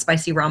from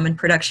Spicy Ramen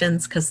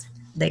Productions, because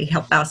they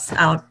help us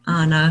out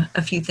on a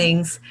few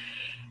things.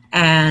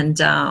 And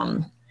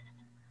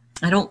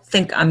I don't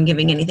think I'm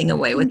giving anything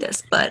away with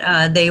this,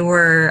 but they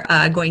were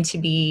going to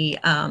be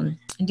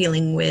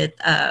dealing with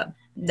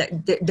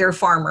they're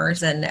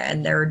farmers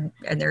and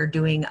they're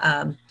doing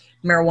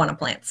marijuana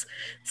plants.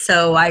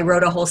 So I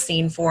wrote a whole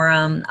scene for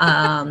them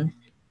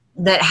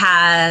that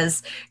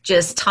has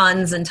just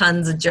tons and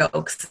tons of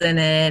jokes in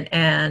it,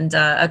 and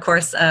of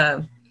course.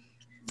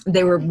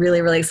 They were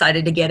really, really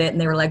excited to get it. And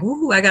they were like,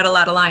 ooh, I got a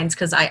lot of lines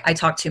because I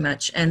talk too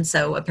much. And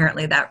so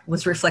apparently that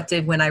was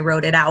reflected when I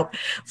wrote it out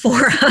for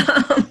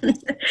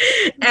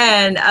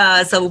and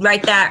so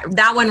right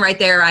that one right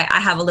there, I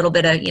have a little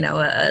bit of, you know,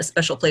 a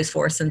special place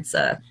for, since,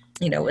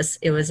 you know,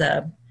 it was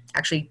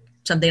actually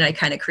something I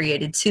kind of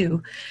created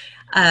too.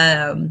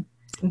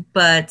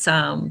 But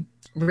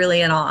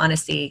really, in all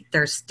honesty,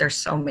 there's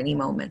so many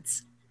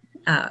moments.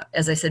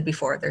 as I said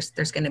before,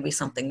 there's going to be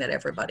something that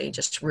everybody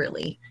just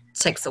really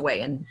takes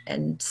away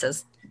and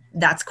says,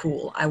 that's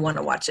cool. I want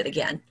to watch it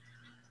again.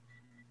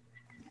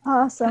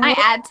 Awesome. Can I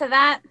add to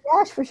that?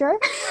 Yes, for sure.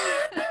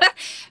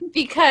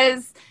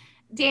 Because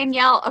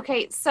Danielle,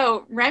 okay,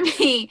 so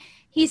Remy,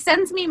 he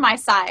sends me my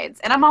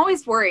sides, and I'm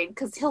always worried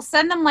because he'll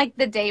send them like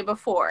the day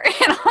before.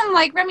 And I'm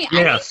like, Remy,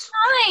 Yes.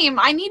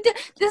 I need time.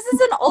 This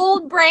is an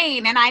old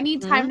brain, and I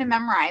need time to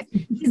memorize.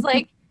 He's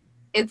like,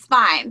 it's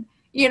fine,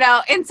 you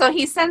know? And so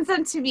he sends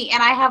them to me,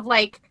 and I have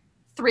like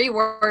 3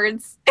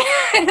 words.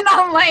 And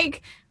I'm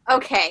like,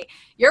 okay,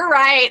 you're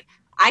right.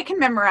 I can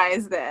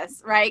memorize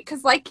this, right?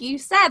 Because like you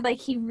said,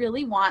 like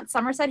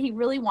Summer said he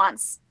really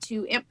wants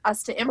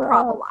us to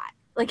improv a lot.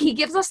 Like he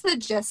gives us the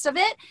gist of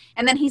it,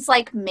 and then he's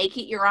like, make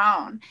it your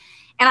own.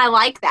 And I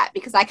like that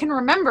because I can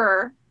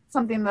remember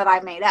something that I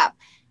made up.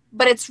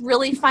 But it's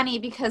really funny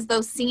because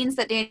those scenes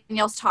that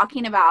Danielle's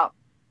talking about,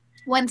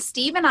 when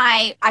Steve and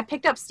I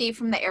picked up Steve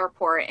from the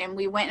airport, and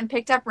we went and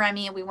picked up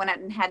Remy, and we went out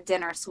and had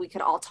dinner so we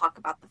could all talk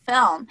about the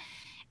film.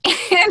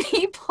 And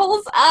he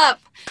pulls up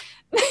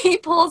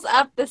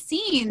the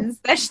scenes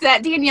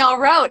that Danielle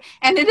wrote,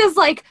 and it is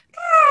like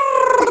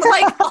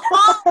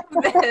all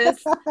of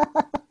this,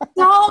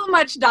 so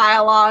much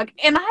dialogue.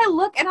 And I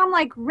look and I'm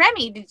like,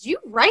 Remy, did you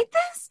write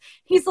this?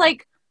 He's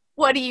like,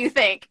 what do you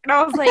think? And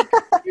I was like,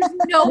 there's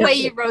no way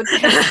you wrote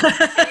this.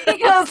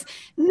 He goes,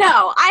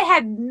 no, I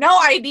had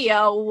no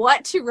idea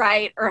what to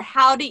write or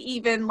how to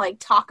even like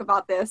talk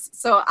about this.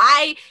 So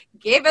I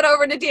gave it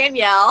over to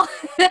Danielle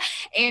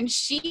and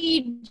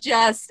she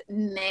just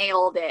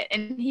nailed it.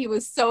 And he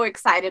was so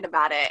excited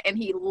about it. And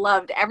he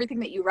loved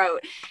everything that you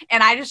wrote.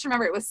 And I just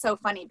remember it was so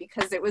funny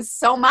because it was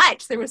so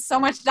much. There was so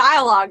much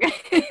dialogue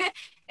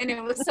and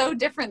it was so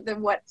different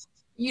than what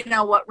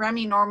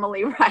Remy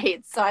normally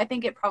writes. So I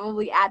think it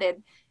probably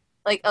added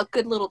like a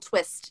good little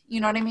twist. You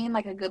know what I mean?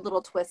 Like a good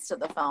little twist to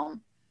the film.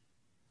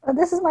 Well,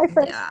 this is my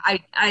first. Yeah,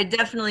 I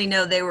definitely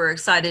know they were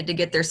excited to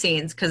get their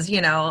scenes because,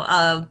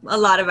 a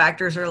lot of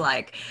actors are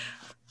like,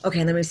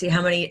 okay, let me see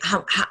how many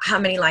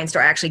lines do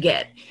I actually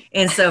get?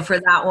 And so for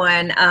that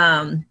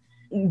one,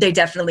 they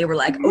definitely were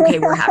like, okay,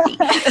 we're happy.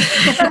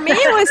 For me,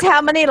 it was how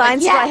many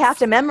lines do I have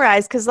to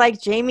memorize? Because like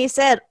Jamie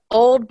said,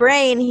 old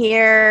brain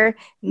here,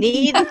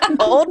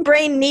 old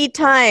brain need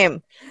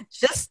time.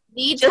 Just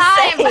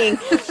time. Saying.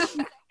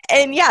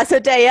 And yeah, so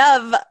day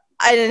of,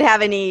 I didn't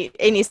have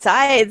any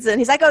sides. And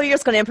he's like, oh, you're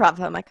just going to improv.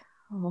 I'm like,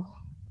 oh,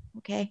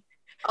 okay.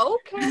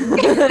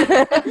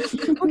 Okay.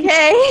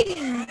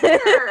 Okay.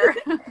 Sure.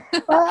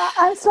 Well,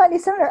 I'm slightly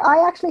similar.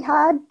 I actually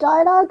had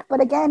dialogue, but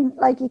again,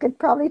 like you could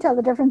probably tell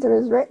the difference. It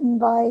was written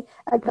by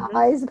a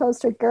guy as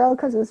opposed to a girl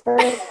because it was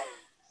very.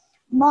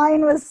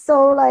 Mine was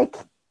so like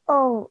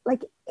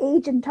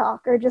agent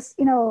talk or just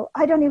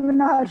I don't even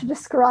know how to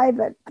describe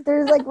it. But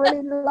there's like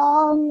really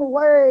long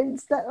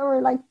words that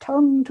were like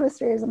tongue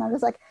twisters, and I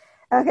was like,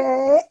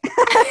 okay,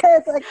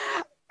 it's like.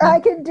 I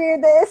can do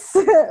this.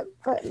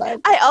 But like,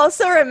 I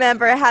also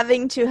remember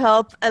having to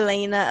help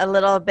Elena a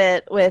little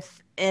bit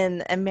with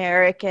an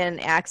American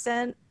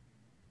accent,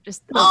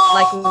 just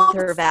like with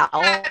her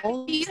vowels.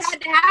 You had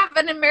to have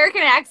an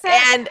American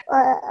accent?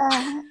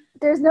 And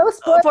there's no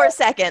spoilers. For a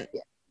second.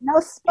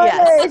 No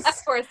spoilers.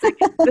 Yes. For a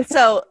second.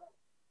 So,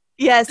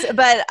 yes,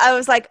 but I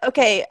was like,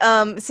 okay,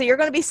 so you're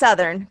going to be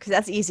Southern because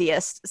that's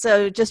easiest.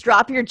 So just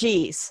drop your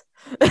G's.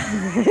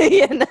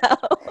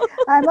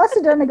 I must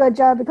have done a good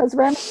job because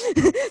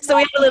so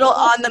we had a little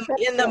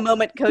in the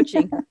moment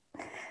coaching.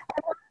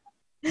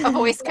 A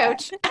voice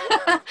coach,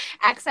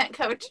 accent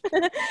coach.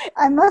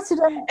 I must have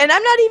done. And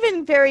I'm not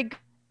even very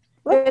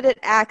good at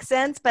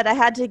accents, but I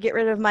had to get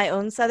rid of my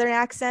own Southern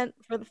accent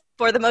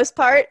for the most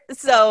part.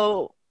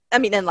 So I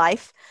mean, in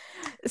life.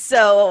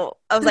 So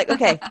I was like,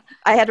 okay,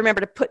 I had to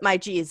remember to put my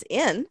G's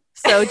in.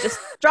 So just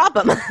drop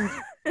them.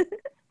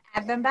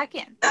 Add them back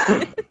in.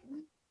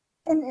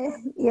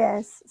 And,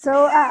 yes.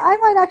 So I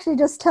might actually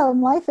just tell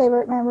my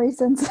favorite memory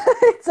since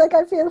it's like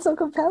I feel so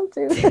compelled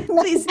to.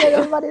 Please do.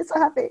 Everybody's so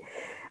happy.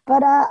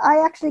 But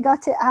I actually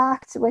got to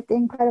act with the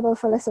incredible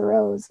Felissa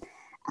Rose.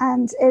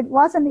 And it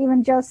wasn't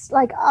even just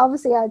like,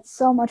 obviously I had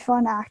so much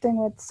fun acting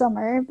with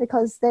Summer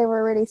because they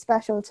were really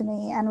special to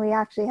me. And we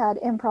actually had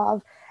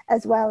improv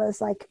as well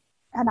as like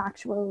an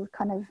actual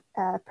kind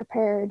of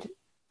prepared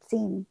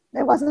scene.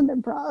 It wasn't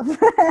improv.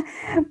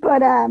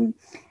 But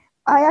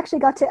I actually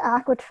got to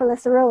act with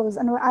Felissa Rose,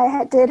 and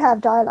I did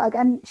have dialogue,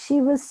 and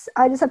she was,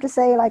 I just have to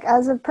say, like,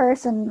 as a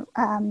person,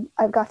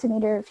 I've got to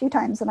meet her a few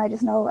times, and I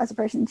just know as a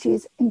person,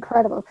 she's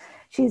incredible.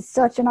 She's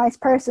such a nice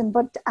person,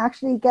 but to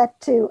actually get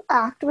to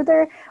act with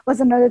her was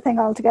another thing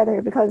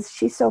altogether, because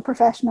she's so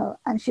professional,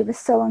 and she was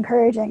so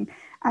encouraging,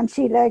 and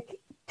she,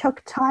 like,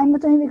 took time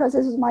with me, because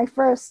this was my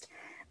first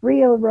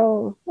real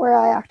role, where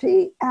I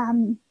actually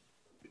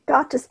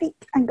got to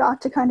speak, and got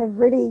to kind of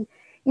really,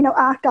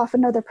 act off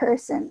another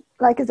person,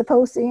 like as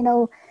opposed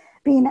to,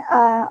 being,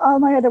 all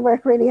my other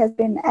work really has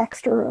been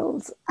extra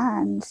roles.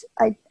 And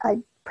I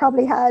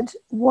probably had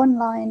one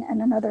line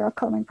in another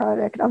upcoming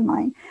project of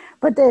mine,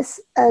 but this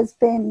has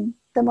been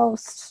the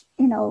most,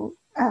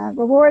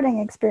 rewarding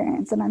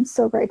experience, and I'm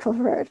so grateful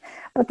for it.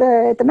 But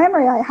the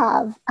memory I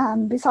have,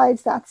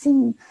 besides that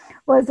scene,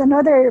 was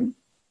another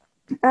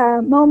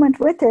moment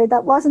with her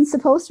that wasn't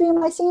supposed to be in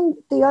my scene.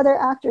 The other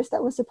actress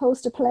that was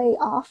supposed to play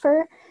off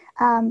her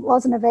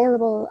wasn't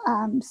available,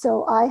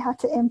 so I had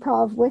to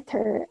improv with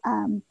her,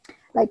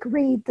 like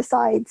read the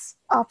sides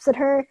opposite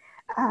her.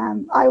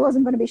 I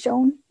wasn't going to be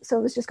shown, so I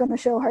was just going to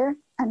show her,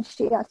 and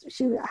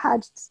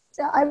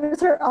I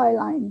was her eye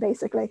line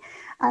basically,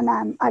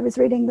 and I was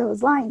reading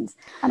those lines,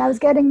 and I was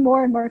getting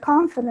more and more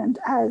confident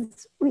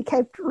as we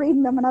kept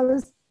reading them, and I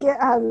was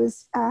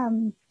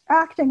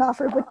acting off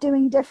her, but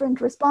doing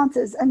different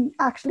responses and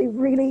actually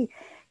really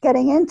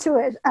getting into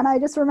it. And I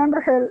just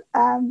remember her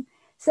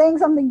saying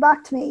something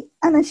back to me,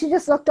 and then she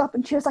just looked up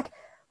and she was like,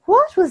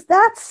 "What was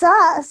that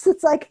sass?"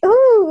 It's like,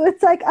 ooh,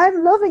 it's like,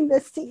 I'm loving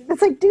this scene.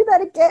 It's like, do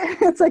that again.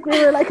 It's like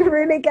we were like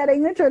really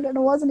getting into it, and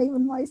it wasn't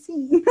even my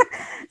scene.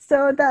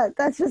 So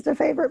that's just a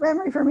favorite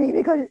memory for me,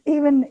 because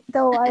even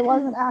though I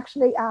wasn't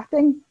actually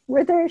acting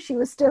with her, she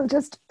was still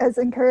just as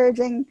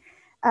encouraging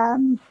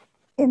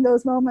in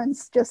those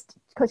moments, just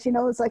because she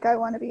knows like I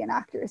want to be an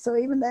actor. So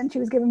even then she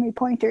was giving me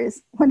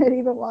pointers when it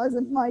even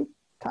wasn't my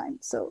time.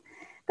 So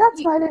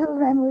that's my little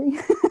memory.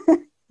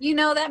 You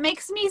know, that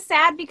makes me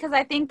sad because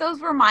I think those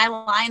were my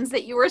lines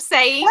that you were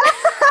saying.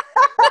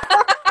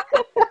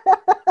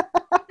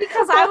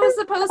 Because I was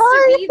supposed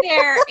to be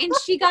there and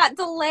she got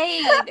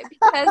delayed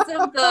because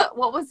of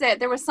what was it?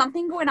 There was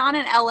something going on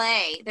in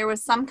LA. There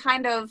was some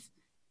kind of,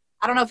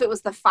 I don't know if it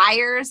was the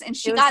fires, and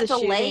she got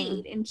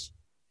delayed. And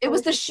it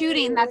was the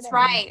shooting. That's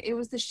right. It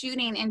was the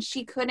shooting, and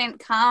she couldn't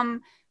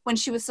come when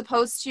she was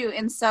supposed to.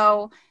 And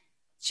so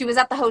she was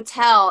at the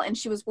hotel and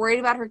she was worried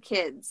about her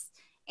kids,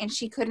 and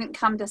she couldn't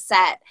come to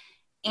set.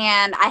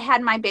 And I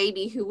had my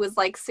baby who was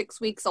like 6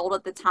 weeks old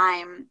at the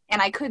time,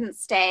 and I couldn't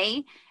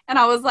stay. And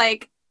I was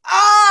like,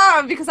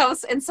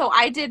 and so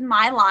I did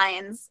my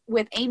lines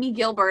with Amy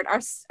Gilbert,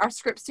 our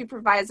script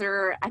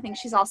supervisor. I think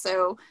she's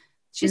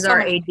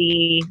our AD.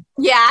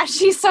 Yeah,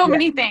 she's so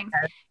many things.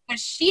 But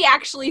she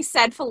actually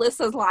said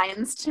Felyssa's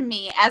lines to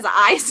me as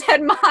I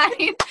said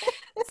mine.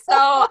 So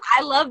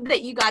I love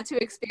that you got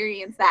to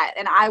experience that,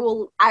 and I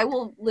will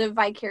live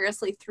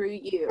vicariously through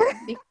you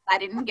because I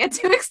didn't get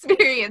to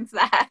experience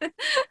that.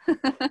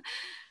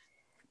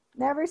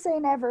 Never say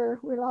never.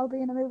 We'll all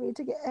be in a movie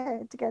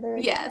together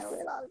again. Yes.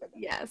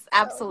 Yes,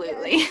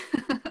 absolutely.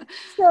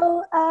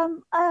 So,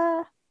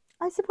 I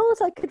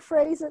suppose I could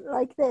phrase it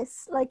like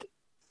this: like,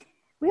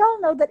 we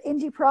all know that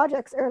indie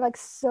projects are like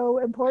so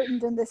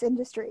important in this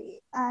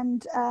industry,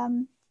 and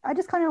I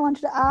just kind of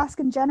wanted to ask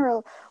in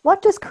general,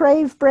 what does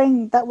Crave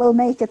bring that will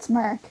make its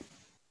mark?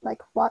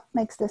 Like, what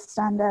makes this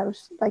stand out,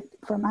 like,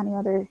 from any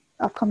other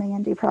upcoming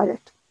indie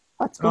project?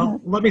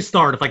 Let me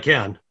start if I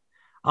can.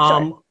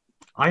 Sure.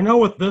 I know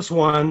with this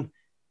one,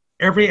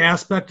 every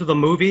aspect of the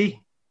movie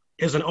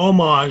is an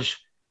homage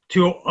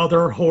to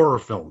other horror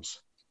films.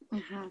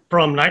 Mm-hmm.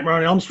 From Nightmare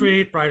on Elm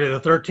Street, Friday the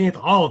 13th,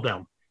 all of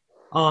them.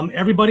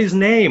 Everybody's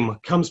name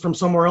comes from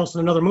somewhere else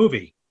in another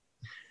movie.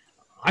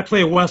 I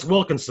play Wes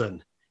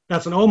Wilkinson.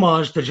 That's an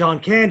homage to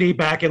John Candy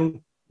back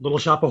in Little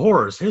Shop of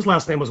Horrors. His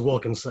last name was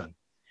Wilkinson.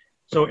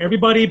 So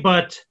everybody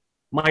but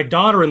my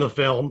daughter in the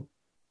film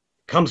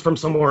comes from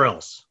somewhere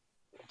else.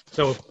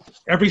 So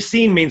every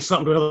scene means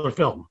something to another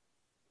film.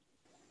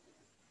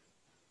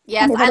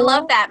 Yes, I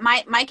love that.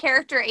 My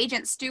character,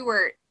 Agent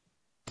Stewart,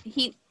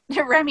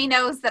 Remy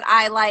knows that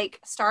I like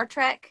Star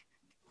Trek.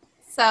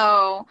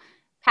 So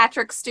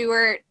Patrick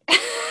Stewart,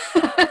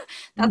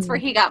 that's where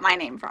he got my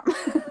name from.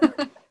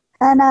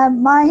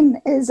 And mine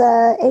is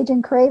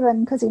Agent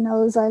Craven, because he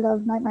knows I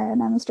love Nightmare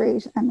on Elm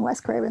Street and Wes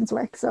Craven's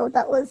work. So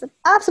that was an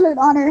absolute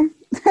honor.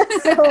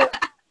 So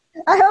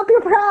I hope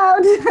you're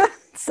proud.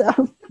 So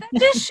that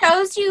just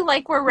shows you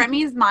like where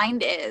Remy's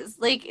mind is.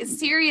 Like,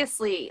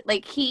 seriously,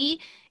 like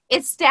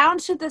it's down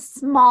to the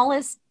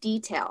smallest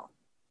detail.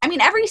 I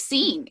mean, every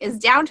scene is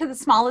down to the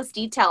smallest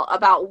detail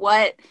about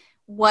what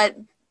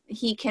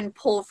he can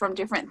pull from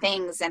different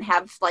things and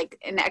have like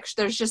an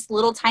extra. There's just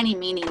little tiny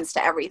meanings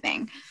to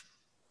everything.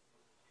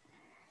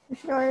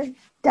 Sure.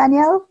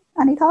 Danielle,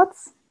 any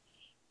thoughts?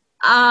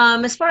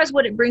 As far as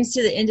what it brings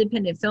to the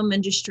independent film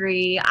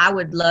industry, I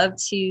would love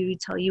to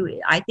tell you,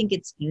 I think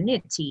it's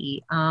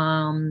unity.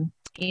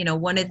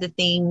 One of the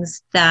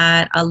things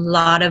that a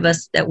lot of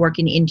us that work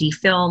in indie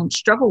film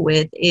struggle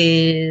with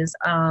is,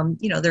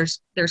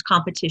 there's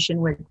competition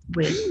with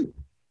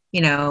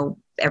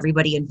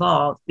everybody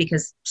involved,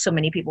 because so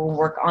many people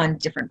work on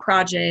different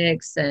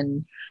projects.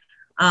 And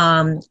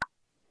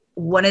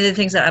one of the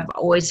things that I've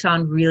always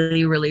found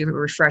really, really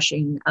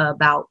refreshing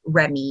about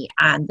Remy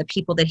and the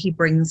people that he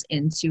brings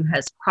into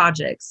his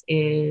projects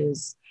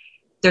is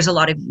there's a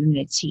lot of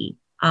unity.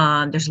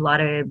 There's a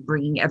lot of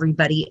bringing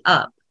everybody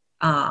up,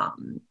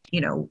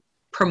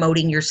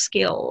 promoting your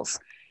skills.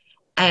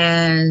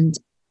 And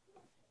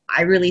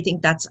I really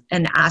think that's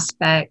an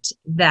aspect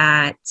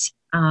that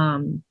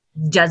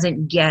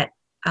doesn't get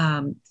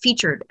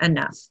featured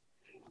enough.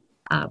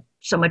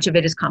 so much of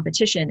it is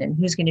competition and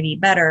who's going to be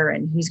better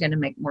and who's going to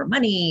make more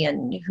money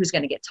and who's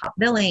going to get top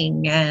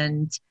billing.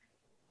 And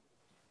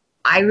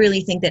I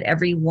really think that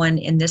everyone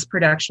in this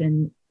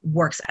production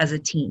works as a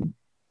team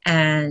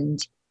and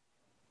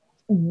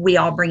we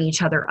all bring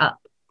each other up,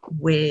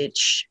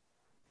 which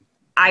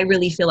I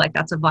really feel like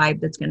that's a vibe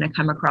that's going to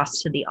come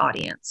across to the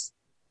audience.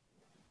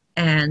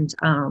 And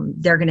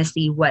they're going to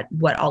see what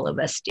all of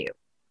us do.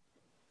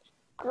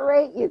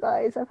 Great, you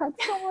guys. I've had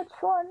so much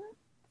fun.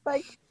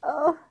 Like,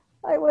 oh,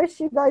 I wish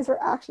you guys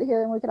were actually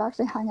here and we could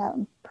actually hang out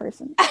in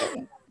person.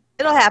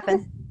 It'll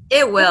happen.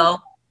 It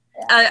will.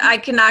 I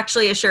can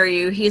actually assure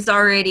you, he's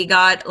already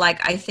got,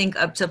 like, I think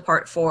up to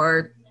part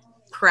 4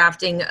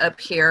 crafting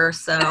up here.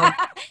 So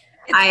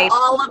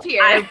all up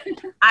here.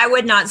 I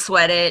would not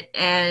sweat it.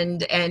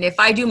 And if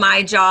I do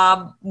my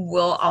job,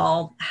 we'll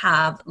all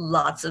have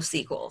lots of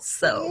sequels.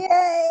 So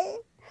yay!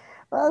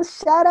 Well,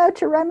 shout out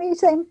to Remy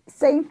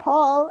St.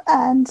 Paul,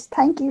 and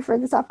thank you for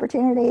this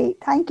opportunity.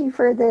 Thank you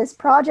for this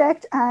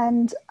project,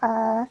 and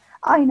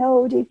I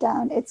know deep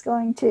down it's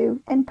going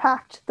to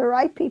impact the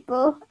right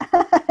people,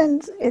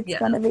 and it's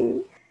going to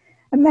be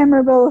a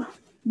memorable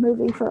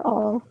movie for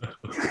all.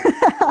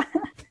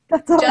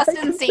 That's all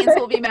Justin's scenes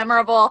will be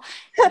memorable.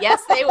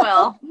 Yes, they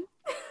will.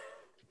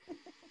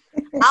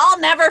 I'll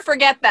never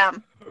forget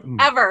them,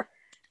 ever.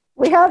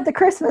 We have the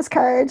Christmas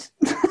card.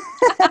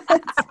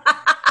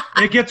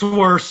 It gets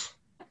worse.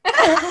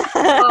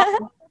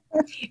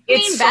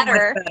 Mean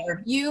better.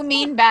 You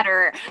mean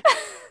better.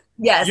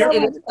 Yes,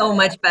 it is so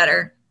much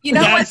better. You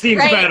know that what's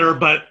seems great? better,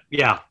 but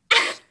yeah.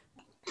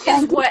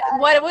 Is what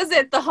was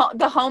it? The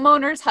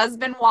homeowner's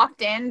husband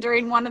walked in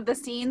during one of the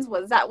scenes.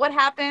 Was that what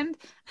happened?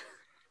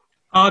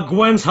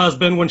 Gwen's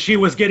husband, when she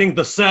was getting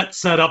the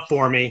set up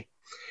for me.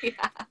 Yeah.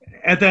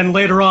 And then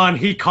later on,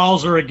 he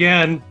calls her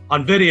again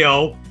on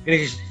video,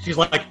 and she's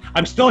like,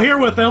 I'm still here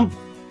with him.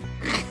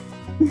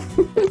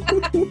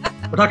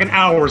 We're talking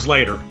hours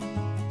later.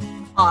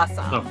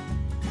 Awesome. So,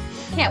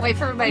 can't wait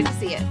for everybody to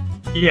see it.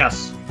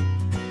 Yes.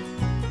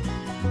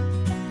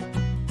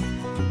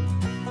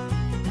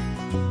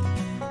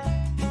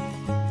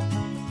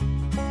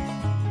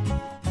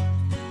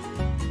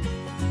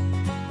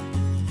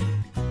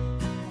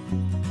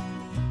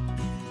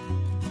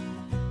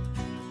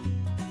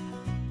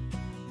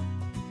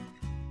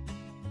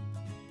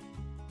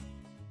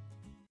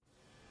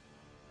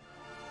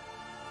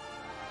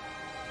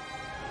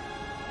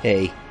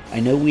 Hey,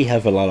 I know we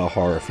have a lot of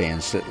horror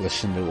fans that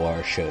listen to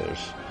our shows,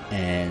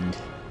 and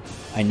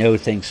I know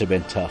things have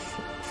been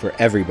tough for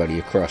everybody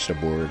across the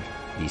board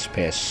these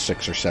past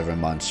 6 or 7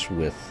 months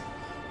with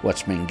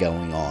what's been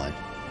going on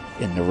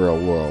in the real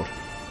world.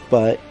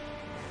 But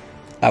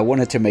I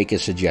wanted to make a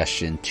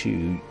suggestion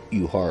to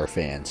you horror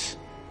fans,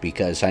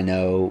 because I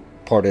know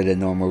part of the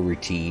normal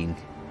routine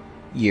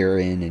year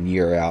in and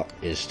year out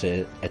is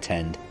to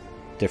attend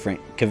different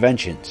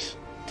conventions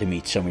to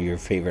meet some of your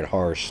favorite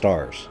horror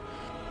stars.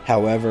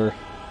 However,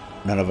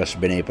 none of us have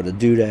been able to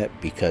do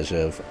that because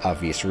of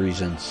obvious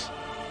reasons.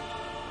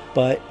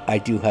 But I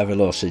do have a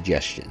little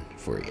suggestion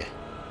for you.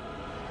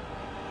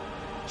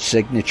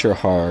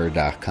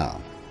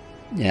 SignatureHorror.com.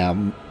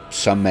 Now,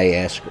 some may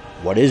ask,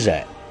 what is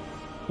that?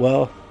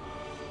 Well,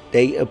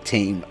 they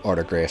obtain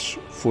autographs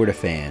for the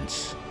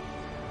fans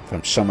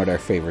from some of their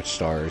favorite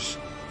stars,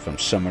 from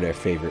some of their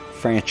favorite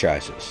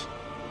franchises,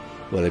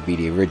 whether it be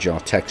the original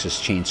Texas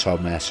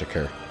Chainsaw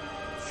Massacre,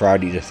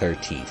 Friday the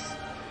 13th,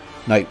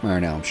 Nightmare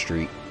on Elm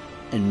Street,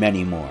 and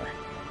many more.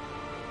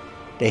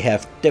 They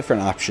have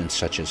different options,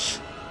 such as,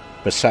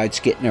 besides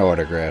getting their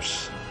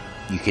autographs,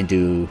 you can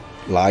do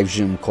live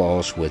Zoom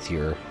calls with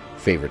your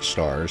favorite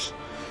stars.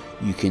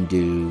 You can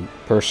do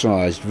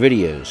personalized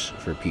videos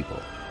for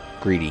people,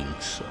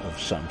 greetings of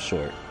some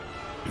sort.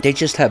 They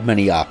just have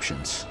many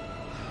options.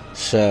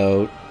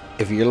 So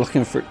if you're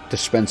looking to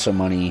spend some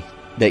money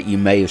that you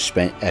may have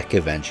spent at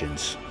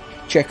conventions,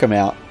 check them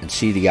out and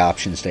see the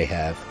options they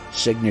have.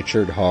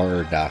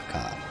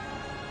 SignatureHorror.com.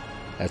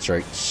 That's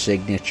right,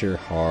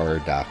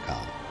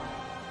 SignatureHorror.com.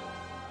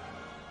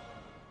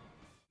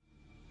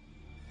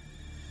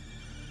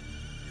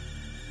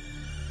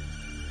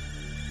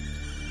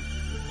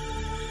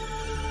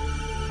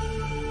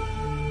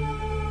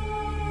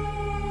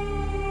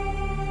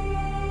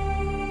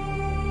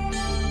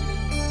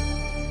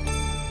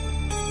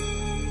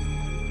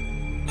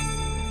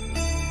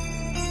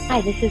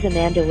 Hi, this is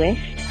Amanda Wist,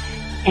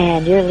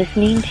 and you're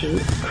listening to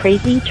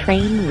Crazy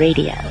Train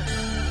Radio.